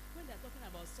members, when they're talking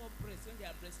about sore breast, when they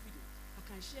are breastfeeding, I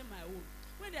can share my own.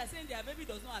 When they are saying their baby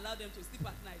does not allow them to sleep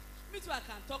at night, me too, I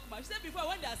can talk more. She said before,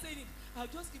 when they are saying it, I'll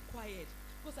just keep quiet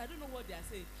because I don't know what they are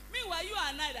saying. Meanwhile, you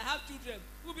and I that have children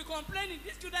will be complaining.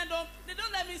 These children don't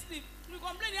let me sleep. We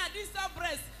complain, yeah, this sore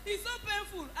breast is so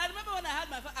painful. I remember when I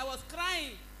had I was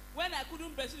crying when I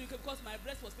couldn't breastfeed because my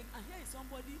breast was painful. And here is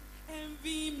somebody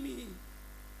envying me,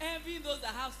 envying those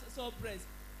that have sore breast,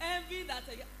 envying that.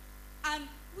 And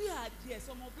we are there.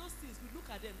 Some of those things, we look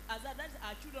at them as that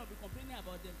our children will be complaining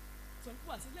about them. Some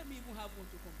people are saying, let me even have one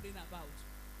to complain about.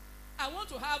 I want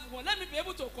to have one. Let me be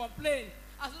able to complain.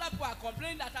 As other people are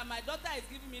complaining that my daughter is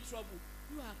giving me trouble.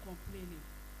 You are complaining.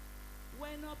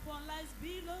 When upon life's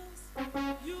billows,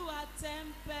 you are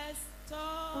tempestuous.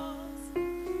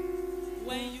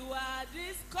 When you are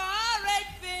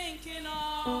discouraged, thinking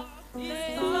of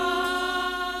is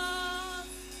lost,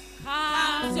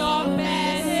 count your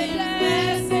blessings,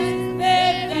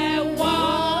 name them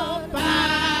one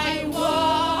by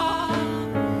one,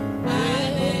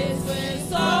 and it will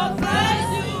surprise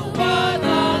you what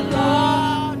the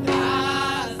Lord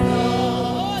has done.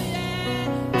 Oh yeah,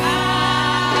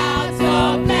 count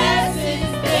your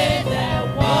blessings, name them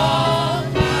one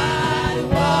by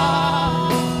one.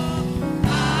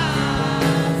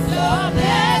 Your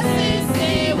blessings,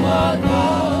 see what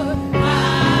God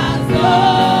has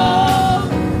done.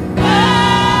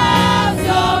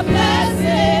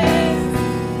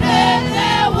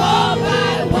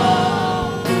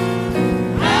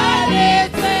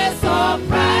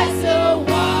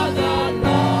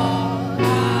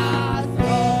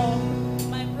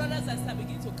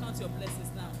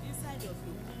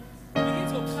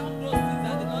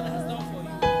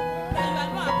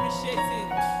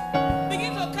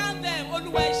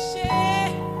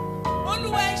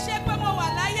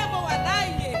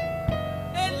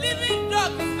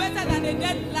 faster than a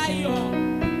dead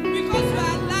lion. Because you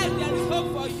are alive, there is hope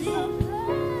for you.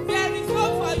 There is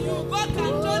hope for you. God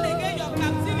can turn again your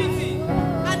captivity.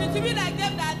 And it will be like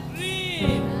them that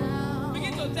dream.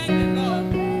 Begin to thank the Lord.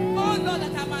 Oh Lord,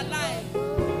 that I'm alive.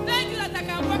 Thank you that I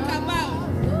can walk about.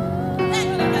 Thank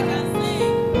you that I can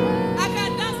sing. I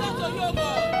can dance unto you,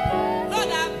 God. Lord,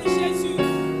 I appreciate you.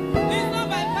 It's not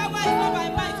by power, it's not by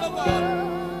might, oh God.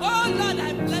 Oh Lord,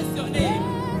 I bless your name.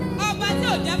 Ọba tí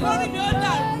ò jẹ́ kó rí mi ó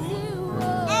dàrú.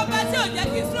 Ọba tí ò jẹ́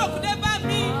kí stroke dé bá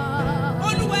mi.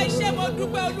 Olúwa ẹ ṣé mo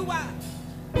dúpẹ́ Olúwa.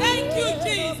 Thank you,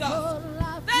 Jesus.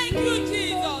 Thank you,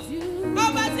 Jesus.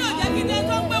 Ọba tí ò jẹ́ kí ní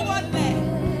tó ń gbé wọlé.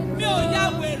 Mi ò ya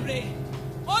wèrè.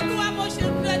 Olúwa mo ṣe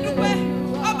dúpẹ́.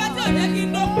 Ọba tí ò jẹ́ kí n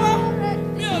dọ́pọ̀.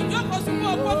 Mi ò jókòó súnmọ́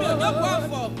ọ̀pọ̀, mi ò jókòó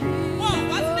ọ̀fọ̀. Wọ́n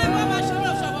wá sílé wọn máa ṣe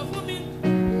ọ̀ṣọ̀wọ̀ fún mi.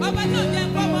 Ọba tí ò jẹ́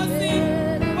nǹkan mọ́ sí.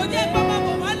 Kò jẹ́ nǹkan mọ́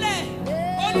bò mọ́lẹ̀.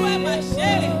 Olúwa mà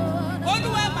ṣe.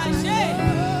 Olúwa mà ṣe.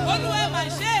 Olúwa mà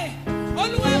ṣe.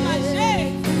 Olúwa mà ṣe.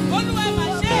 Olúwa mà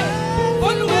ṣe.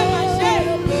 Olúwa mà ṣe.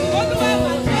 Olúwa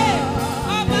mà ṣe.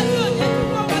 Ọba tí ò jẹ́ kí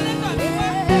wọ́n wọlé tọ̀ mí wá.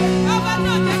 Ọba tí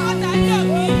ò jẹ́ kó ta yọ̀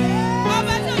mí.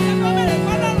 Ọba tí ò jẹ́ kó bẹ̀rẹ̀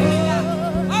kọ́ lọ́rùn ìyá.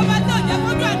 Ọba tí ò jẹ́ kó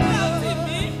dùn àdúrà òsì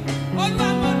mí. Olúwa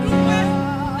mo dúpẹ́.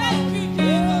 Thank you,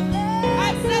 Jesus. I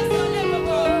praise your name, O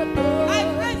God. I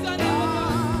praise your name, O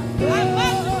God. I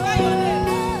magnify your name.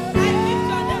 I lift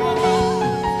your name, O God.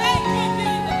 Thank you,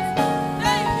 Jesus.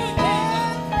 Thank you,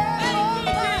 Jesus. Thank you,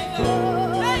 Jesus.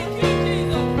 Thank you,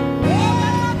 Jesus. Ọba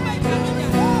tó pẹ́ jù mí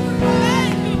jà.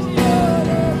 Thank you, Jesus.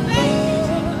 Thank you,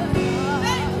 Jesus.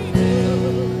 Thank you,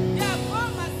 Jesus. Yàgò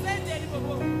máa sẹ́ndẹ̀ ní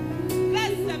gbogbo.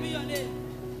 Blessed be your name.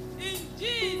 In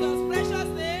Jesus' precious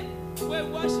name, we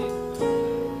worship.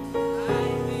 I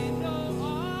need no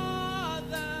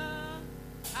other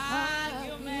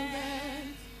argument.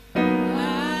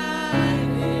 I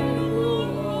need no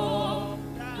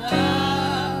other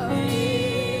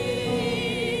peace.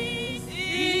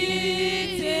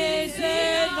 It is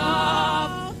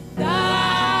enough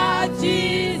that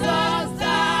Jesus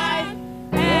died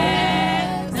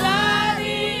and that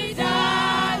He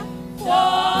died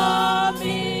for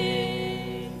me.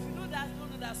 If you know that, don't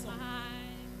know that song.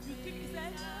 You think he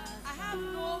said, I have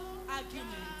no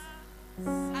argument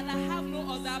and I have no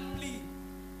other plea.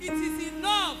 It is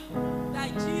enough that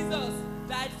Jesus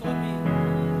died for me.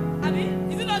 I mean,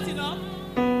 is it not enough?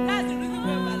 That's the reason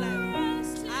why we're alive.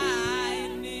 I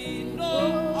need no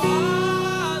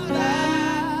other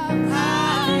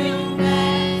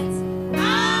argument. I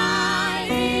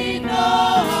need no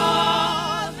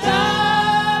other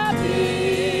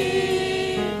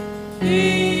plea.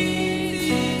 It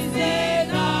is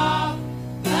enough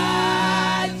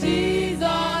that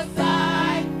Jesus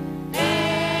died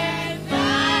and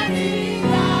that He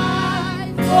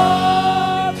died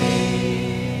for me.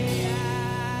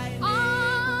 I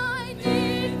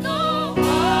need no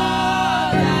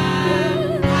other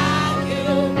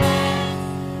argument.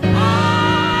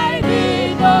 I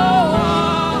need no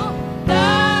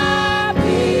other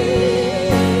plea.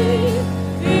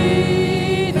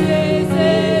 It is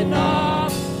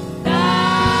enough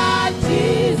that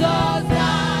Jesus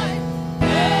died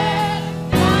and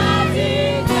that He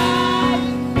died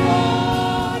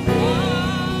for me.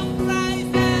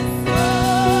 Christ and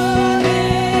soul,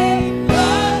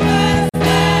 God bless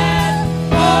them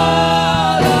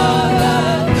all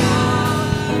over now.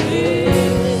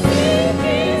 Receive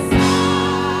His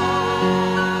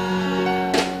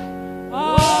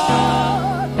all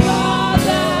for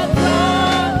the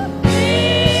throne.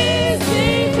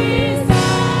 Receive His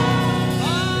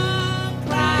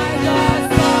Christ the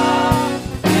Son,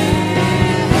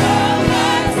 God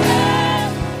bless them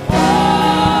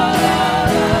all over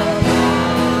now.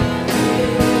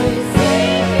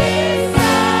 Receive His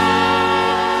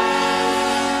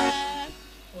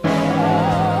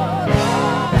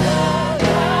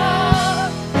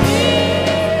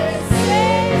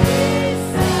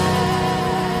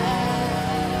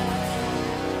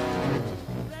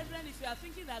Brethren, if you are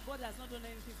thinking that God has not done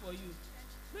anything for you,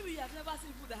 maybe you have never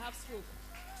seen people that have stroke.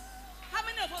 How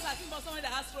many of us have seen somebody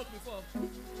that has stroke before?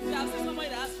 If you have seen somebody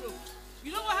that has stroke,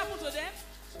 you know what happened to them?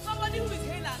 Somebody who is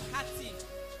hale and active,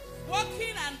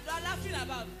 walking and laughing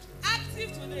about,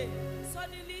 active today,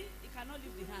 suddenly he cannot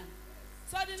leave the hand.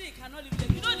 Suddenly he cannot leave the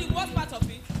hand. You know the worst part of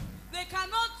it? They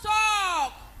cannot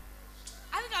talk.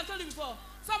 I think I've told you before.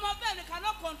 Some of them, they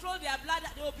cannot control their bladder.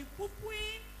 They will be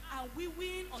pooping and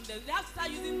wee-weeing on them. They have to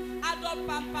start using adult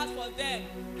pampers for them.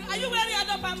 Are you wearing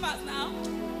adult pampers now?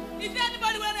 Is there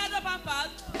anybody wearing adult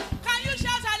pampers? Can you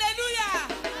shout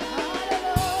hallelujah?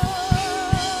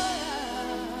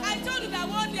 I told you that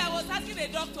one day I was asking a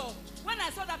doctor, When I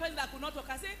saw that person that could not talk,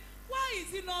 I said, why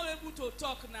is he not able to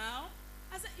talk now?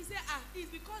 He said,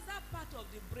 it's because that part of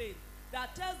the brain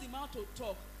that tells the mouth to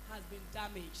talk has been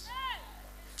damaged.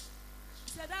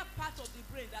 He said that part of the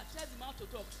brain that tells the mouth to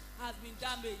talk has been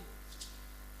damaged.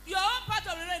 Your own part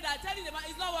of the brain that telling the mouth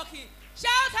is not working.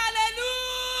 Shout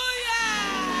hallelujah!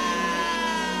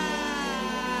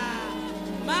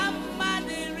 Mama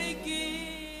de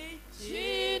Rigi,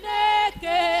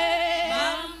 Chineke,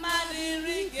 Mama de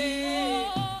Rigi.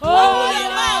 Oh, your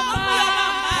mouth,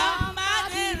 Mama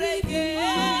de Rigi,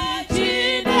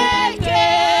 Chineke.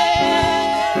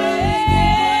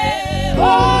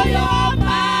 Oh, your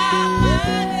Mama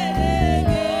de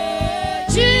Rigi,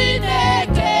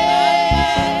 Chineke.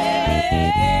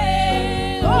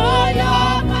 Oh,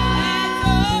 your Mama,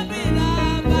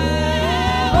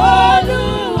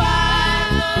 Oluwa,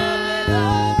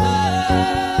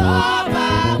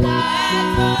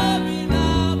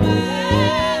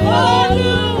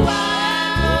 Oluwa,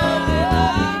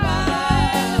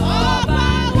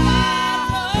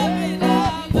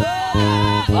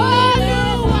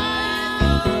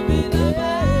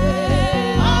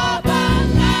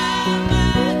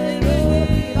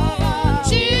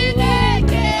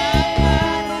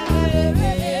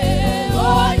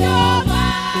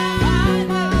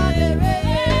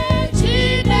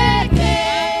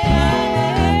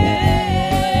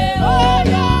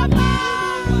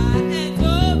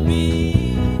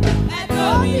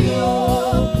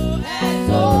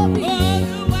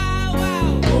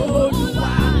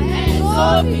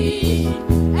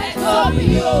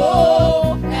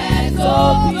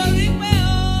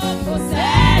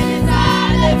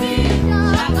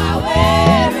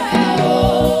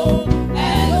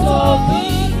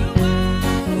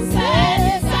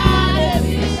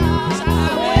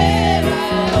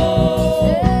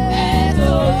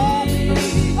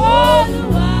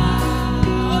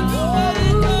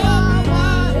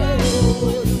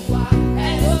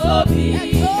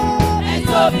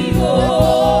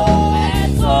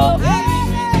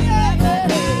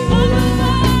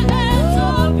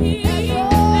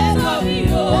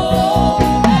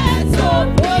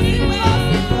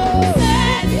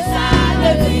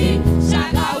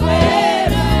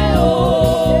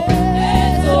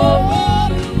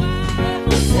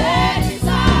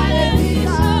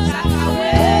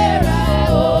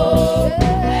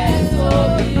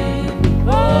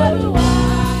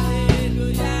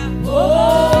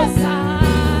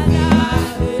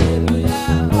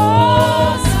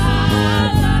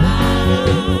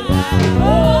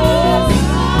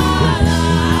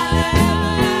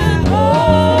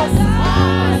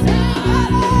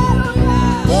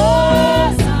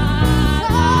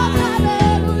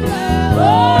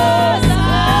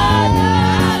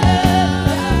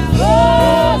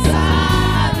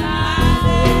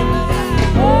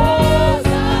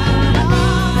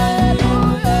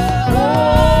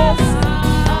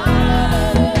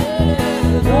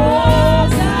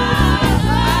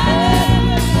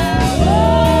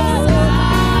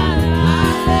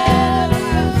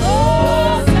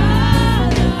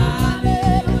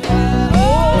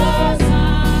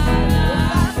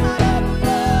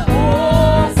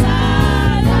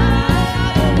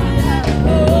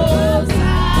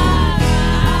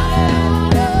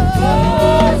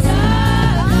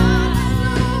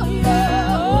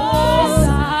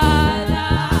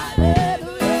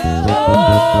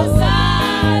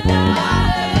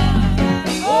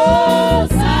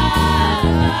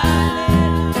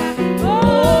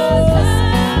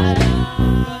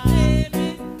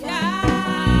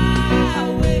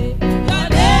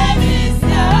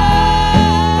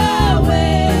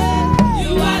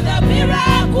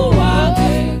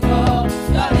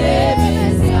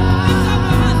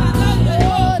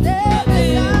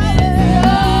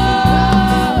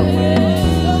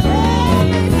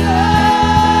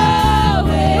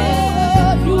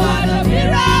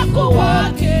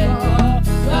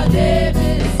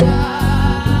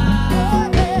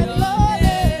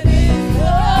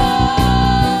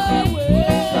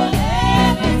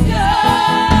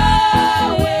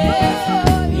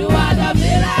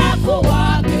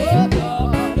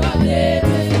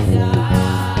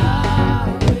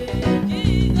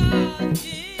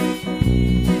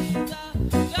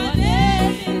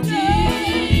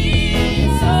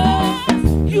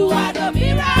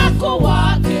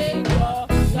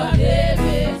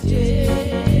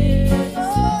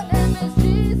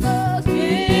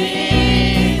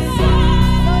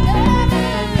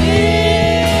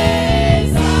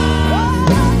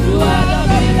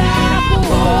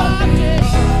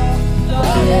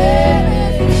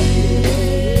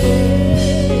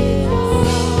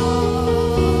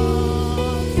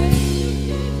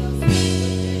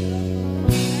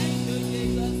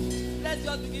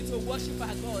 worship our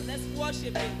God. Let's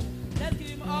worship Him. Let's give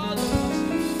Him all the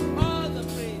worship, all the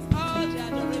praise, all the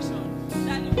adoration.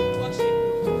 That He will worship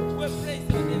you. We praise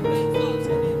Your name. We exalt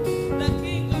Your name. The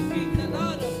King of Kings, the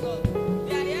Lord of Lords,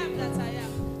 the I am that I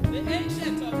am, the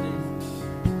Ancient of Days.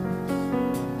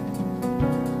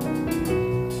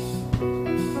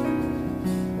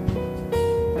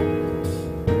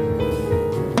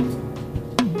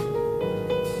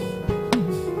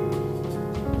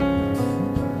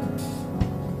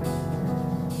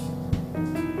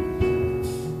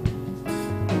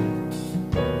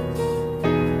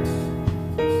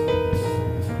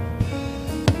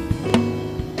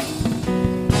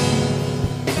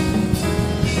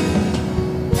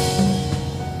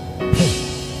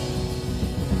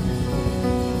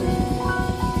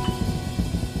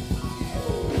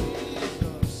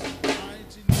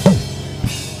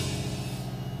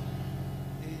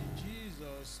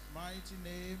 Jesus' mighty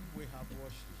name we have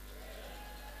worshipped.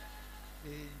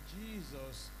 In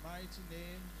Jesus' mighty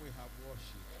name we have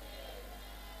worshipped.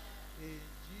 In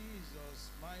Jesus'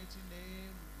 mighty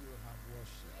name you have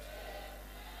worshipped.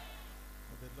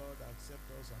 May the Lord accept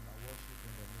us and our worship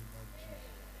in the name of Jesus.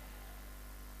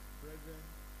 Brethren,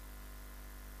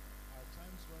 at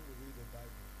times when we read the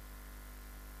Bible,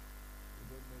 we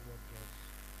don't know what God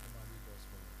normally does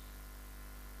for us.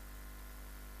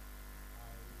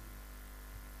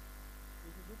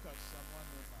 If you look at Psalm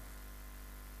 109,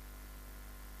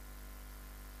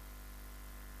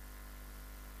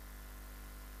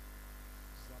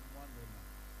 Psalm 109,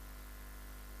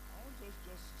 I want us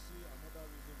just to see another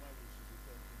reason why we should be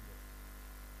thanking God,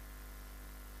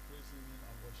 praising Him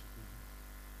and worshiping Him.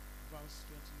 Verse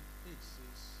 28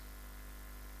 says,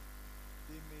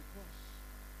 they may curse.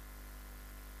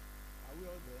 Are we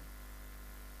all there?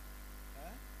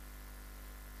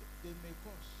 They may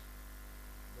curse,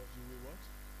 but you will what?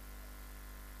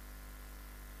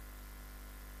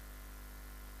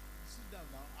 Sit down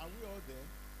now. Are we all there?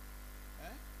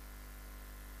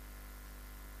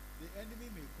 The enemy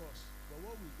may curse, but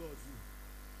what will God do?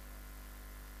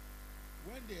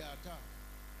 When they attack,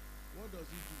 what does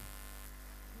He do?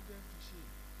 Put them to shame.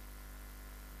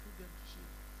 Put them to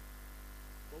shame.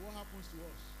 But what happens to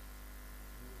us?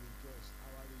 We will rejoice.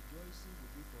 Our rejoicing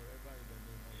will be forever in the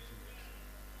name of Jesus.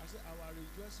 I said our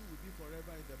rejoicing will be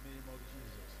forever in the name of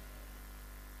Jesus.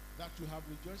 That you have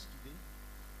rejoiced today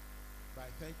by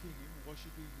thanking Him,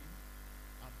 worshiping Him,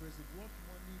 and praising. What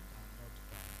money cannot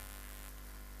buy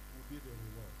will be the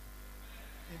reward.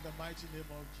 In the mighty name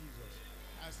of Jesus.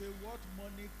 I say what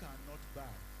money cannot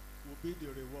buy will be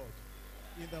the reward.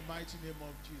 In the mighty name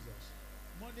of Jesus.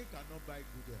 Money cannot buy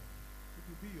good health. It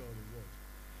will be your reward.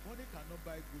 Money cannot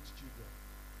buy good children.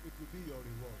 It will be your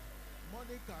reward.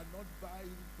 Money cannot buy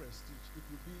prestige. It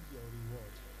will be your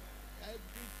reward.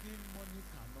 Everything money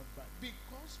cannot buy.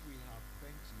 Because we have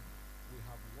thanked Him, we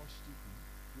have worshipped Him,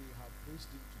 we have praised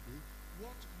Him today,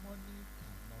 what money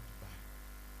cannot buy,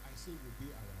 I say will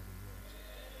be our reward.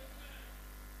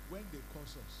 When they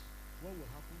curse us, what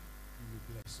will happen? He will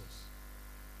bless us.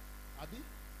 Abi?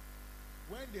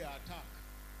 When they attack,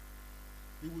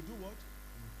 He will do what?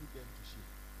 He will put them to shame.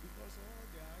 Because all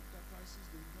their enterprises,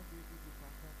 they will not be able to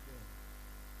perform them.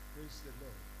 Praise the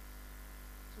Lord.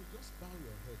 So just bow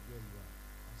your head where you are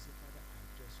and say, Father, I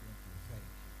just want to thank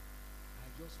you. I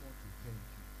just want to thank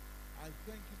you. I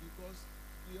thank you because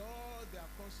all their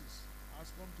curses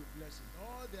has come to blessing.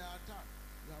 All their attack,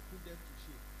 you have put them to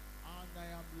shame. And I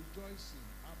am rejoicing.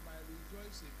 And my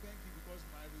rejoicing, thank you because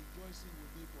my rejoicing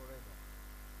will be forever.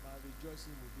 My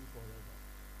rejoicing will be forever.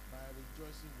 My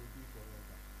rejoicing will be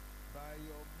forever. By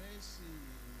your mercy,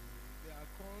 their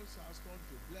cause has come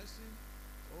to blessing.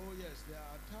 Oh yes, their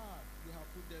attack, you have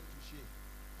put them to shame.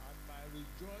 And my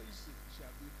rejoicing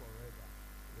shall be forever.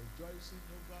 Rejoicing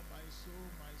over my soul,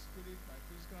 my spirit, my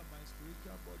physical, my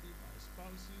spiritual body, my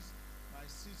spouses, my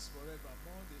seeds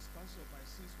forevermore, the spouse of my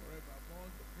seeds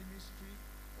forevermore, the ministry,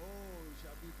 oh, it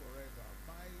shall be forever.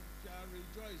 I shall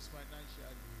rejoice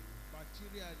financially,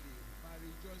 materially, my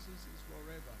rejoicing is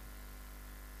forever.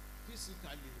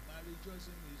 Physically, my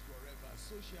rejoicing is forever.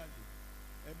 Socially,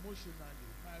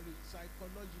 emotionally,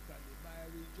 psychologically, my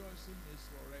rejoicing is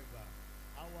forever.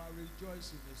 Our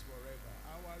rejoicing is forever.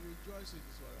 Our rejoicing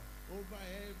is forever. Over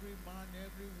every man,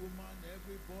 every woman,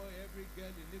 every boy, every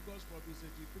girl in Lagos Province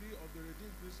 83 of the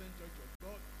Redeemed Christian Church of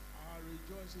God, our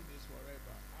rejoicing is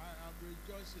forever. I am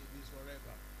rejoicing is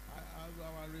forever.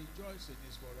 Our rejoicing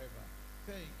is forever.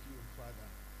 Thank you, Father.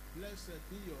 Blessed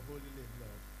be your holy name,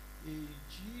 Lord. In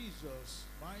Jesus'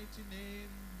 mighty name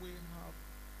we have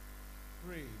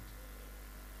prayed.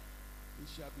 It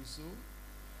shall be so.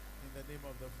 In the name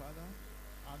of the Father,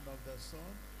 and of the Son,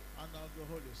 and of the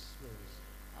Holy Spirit.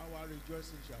 our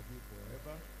rejoicing shall be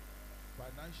forever.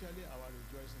 Financially, our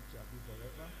rejoicing shall be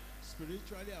forever.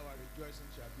 Spiritually, our rejoicing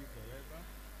shall be forever.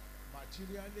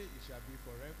 Materially, it shall be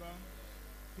forever.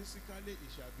 Physically,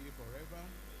 it shall be forever.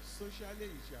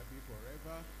 Socially, it shall be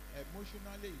forever.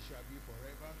 Emotionally, it shall be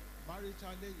forever.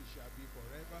 Maritally, it shall be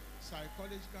forever.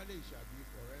 Psychologically, it shall be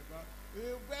forever.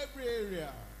 In every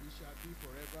area, it shall be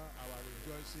forever. Our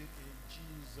rejoicing in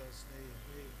Jesus' name.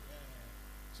 Amen.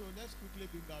 So let's quickly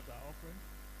bring out our offering.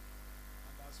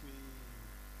 And as we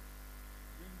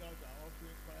bring out our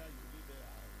offering, choir, you lead there.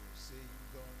 I will sing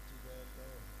unto the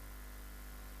Lord.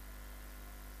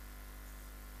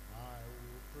 I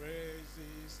will praise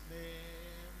His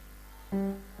name.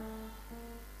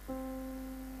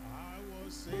 I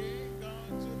will sing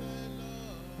unto the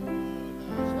Lord.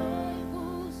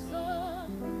 Joyful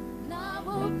song, I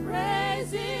will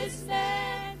praise His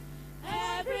name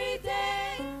every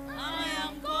day. I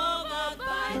am covered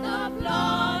by the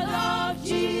blood of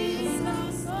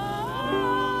Jesus.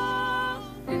 Oh,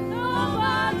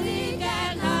 nobody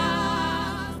can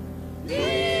harm me.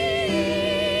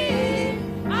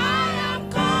 I am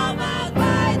covered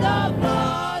by the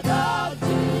blood of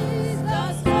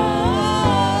Jesus. Oh,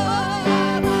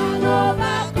 I'm an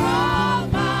overcomer.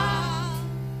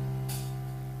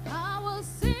 I will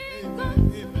sing. Amen.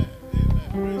 Amen. Amen.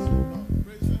 Praise the Lord.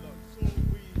 Praise the Lord. So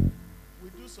we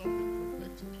do something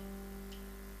prophetic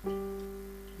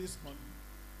this month.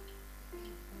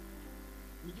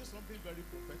 We do something very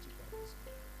prophetic at this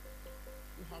month.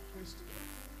 We have praised God.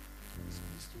 He's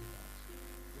pleased with that.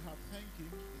 We have thanked Him.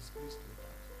 He's pleased with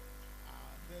that.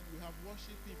 And then we have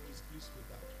worshipped Him. He's pleased with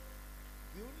that.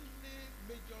 The only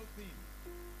major thing,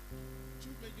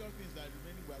 two major things that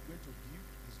remaining we are going to give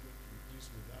is going to be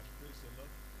pleased with that. Praise the Lord.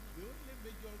 The only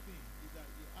major thing is that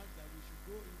He asked that we should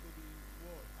go into the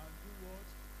world and do what?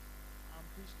 And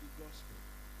preach the gospel.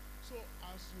 So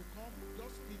as you come,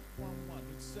 just pick one.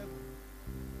 It's 7.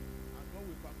 And God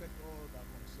will perfect all that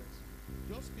concerns you.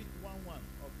 Just pick one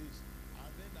of this.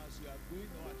 And then as you are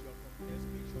going on at your conference,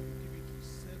 make sure you give it to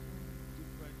 7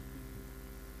 different people.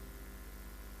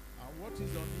 And what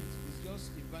is on it is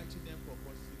just inviting them for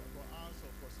hours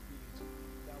of possibility.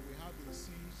 That we have a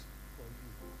seed for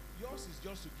you. Yours is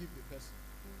just to give the person.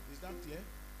 Is that clear?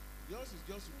 Yours is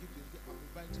just to give the I'm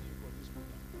inviting you for this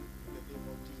program in the name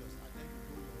of Jesus. And then you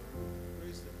go your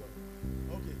praise the Lord.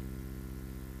 Okay.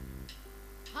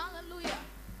 Hallelujah.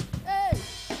 Hey,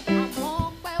 I'm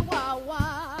on by Wawa.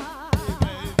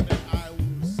 Amen. I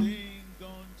will sing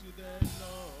unto the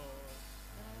Lord.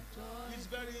 It's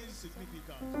very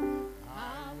significant.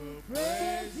 I will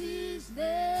praise His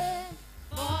name,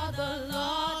 for the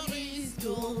Lord is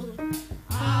good.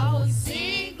 I will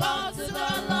sing unto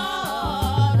the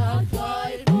Lord a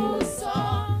joyful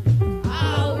song. I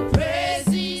will praise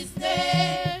His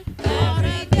name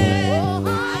every day. Oh, I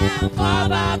am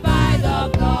covered by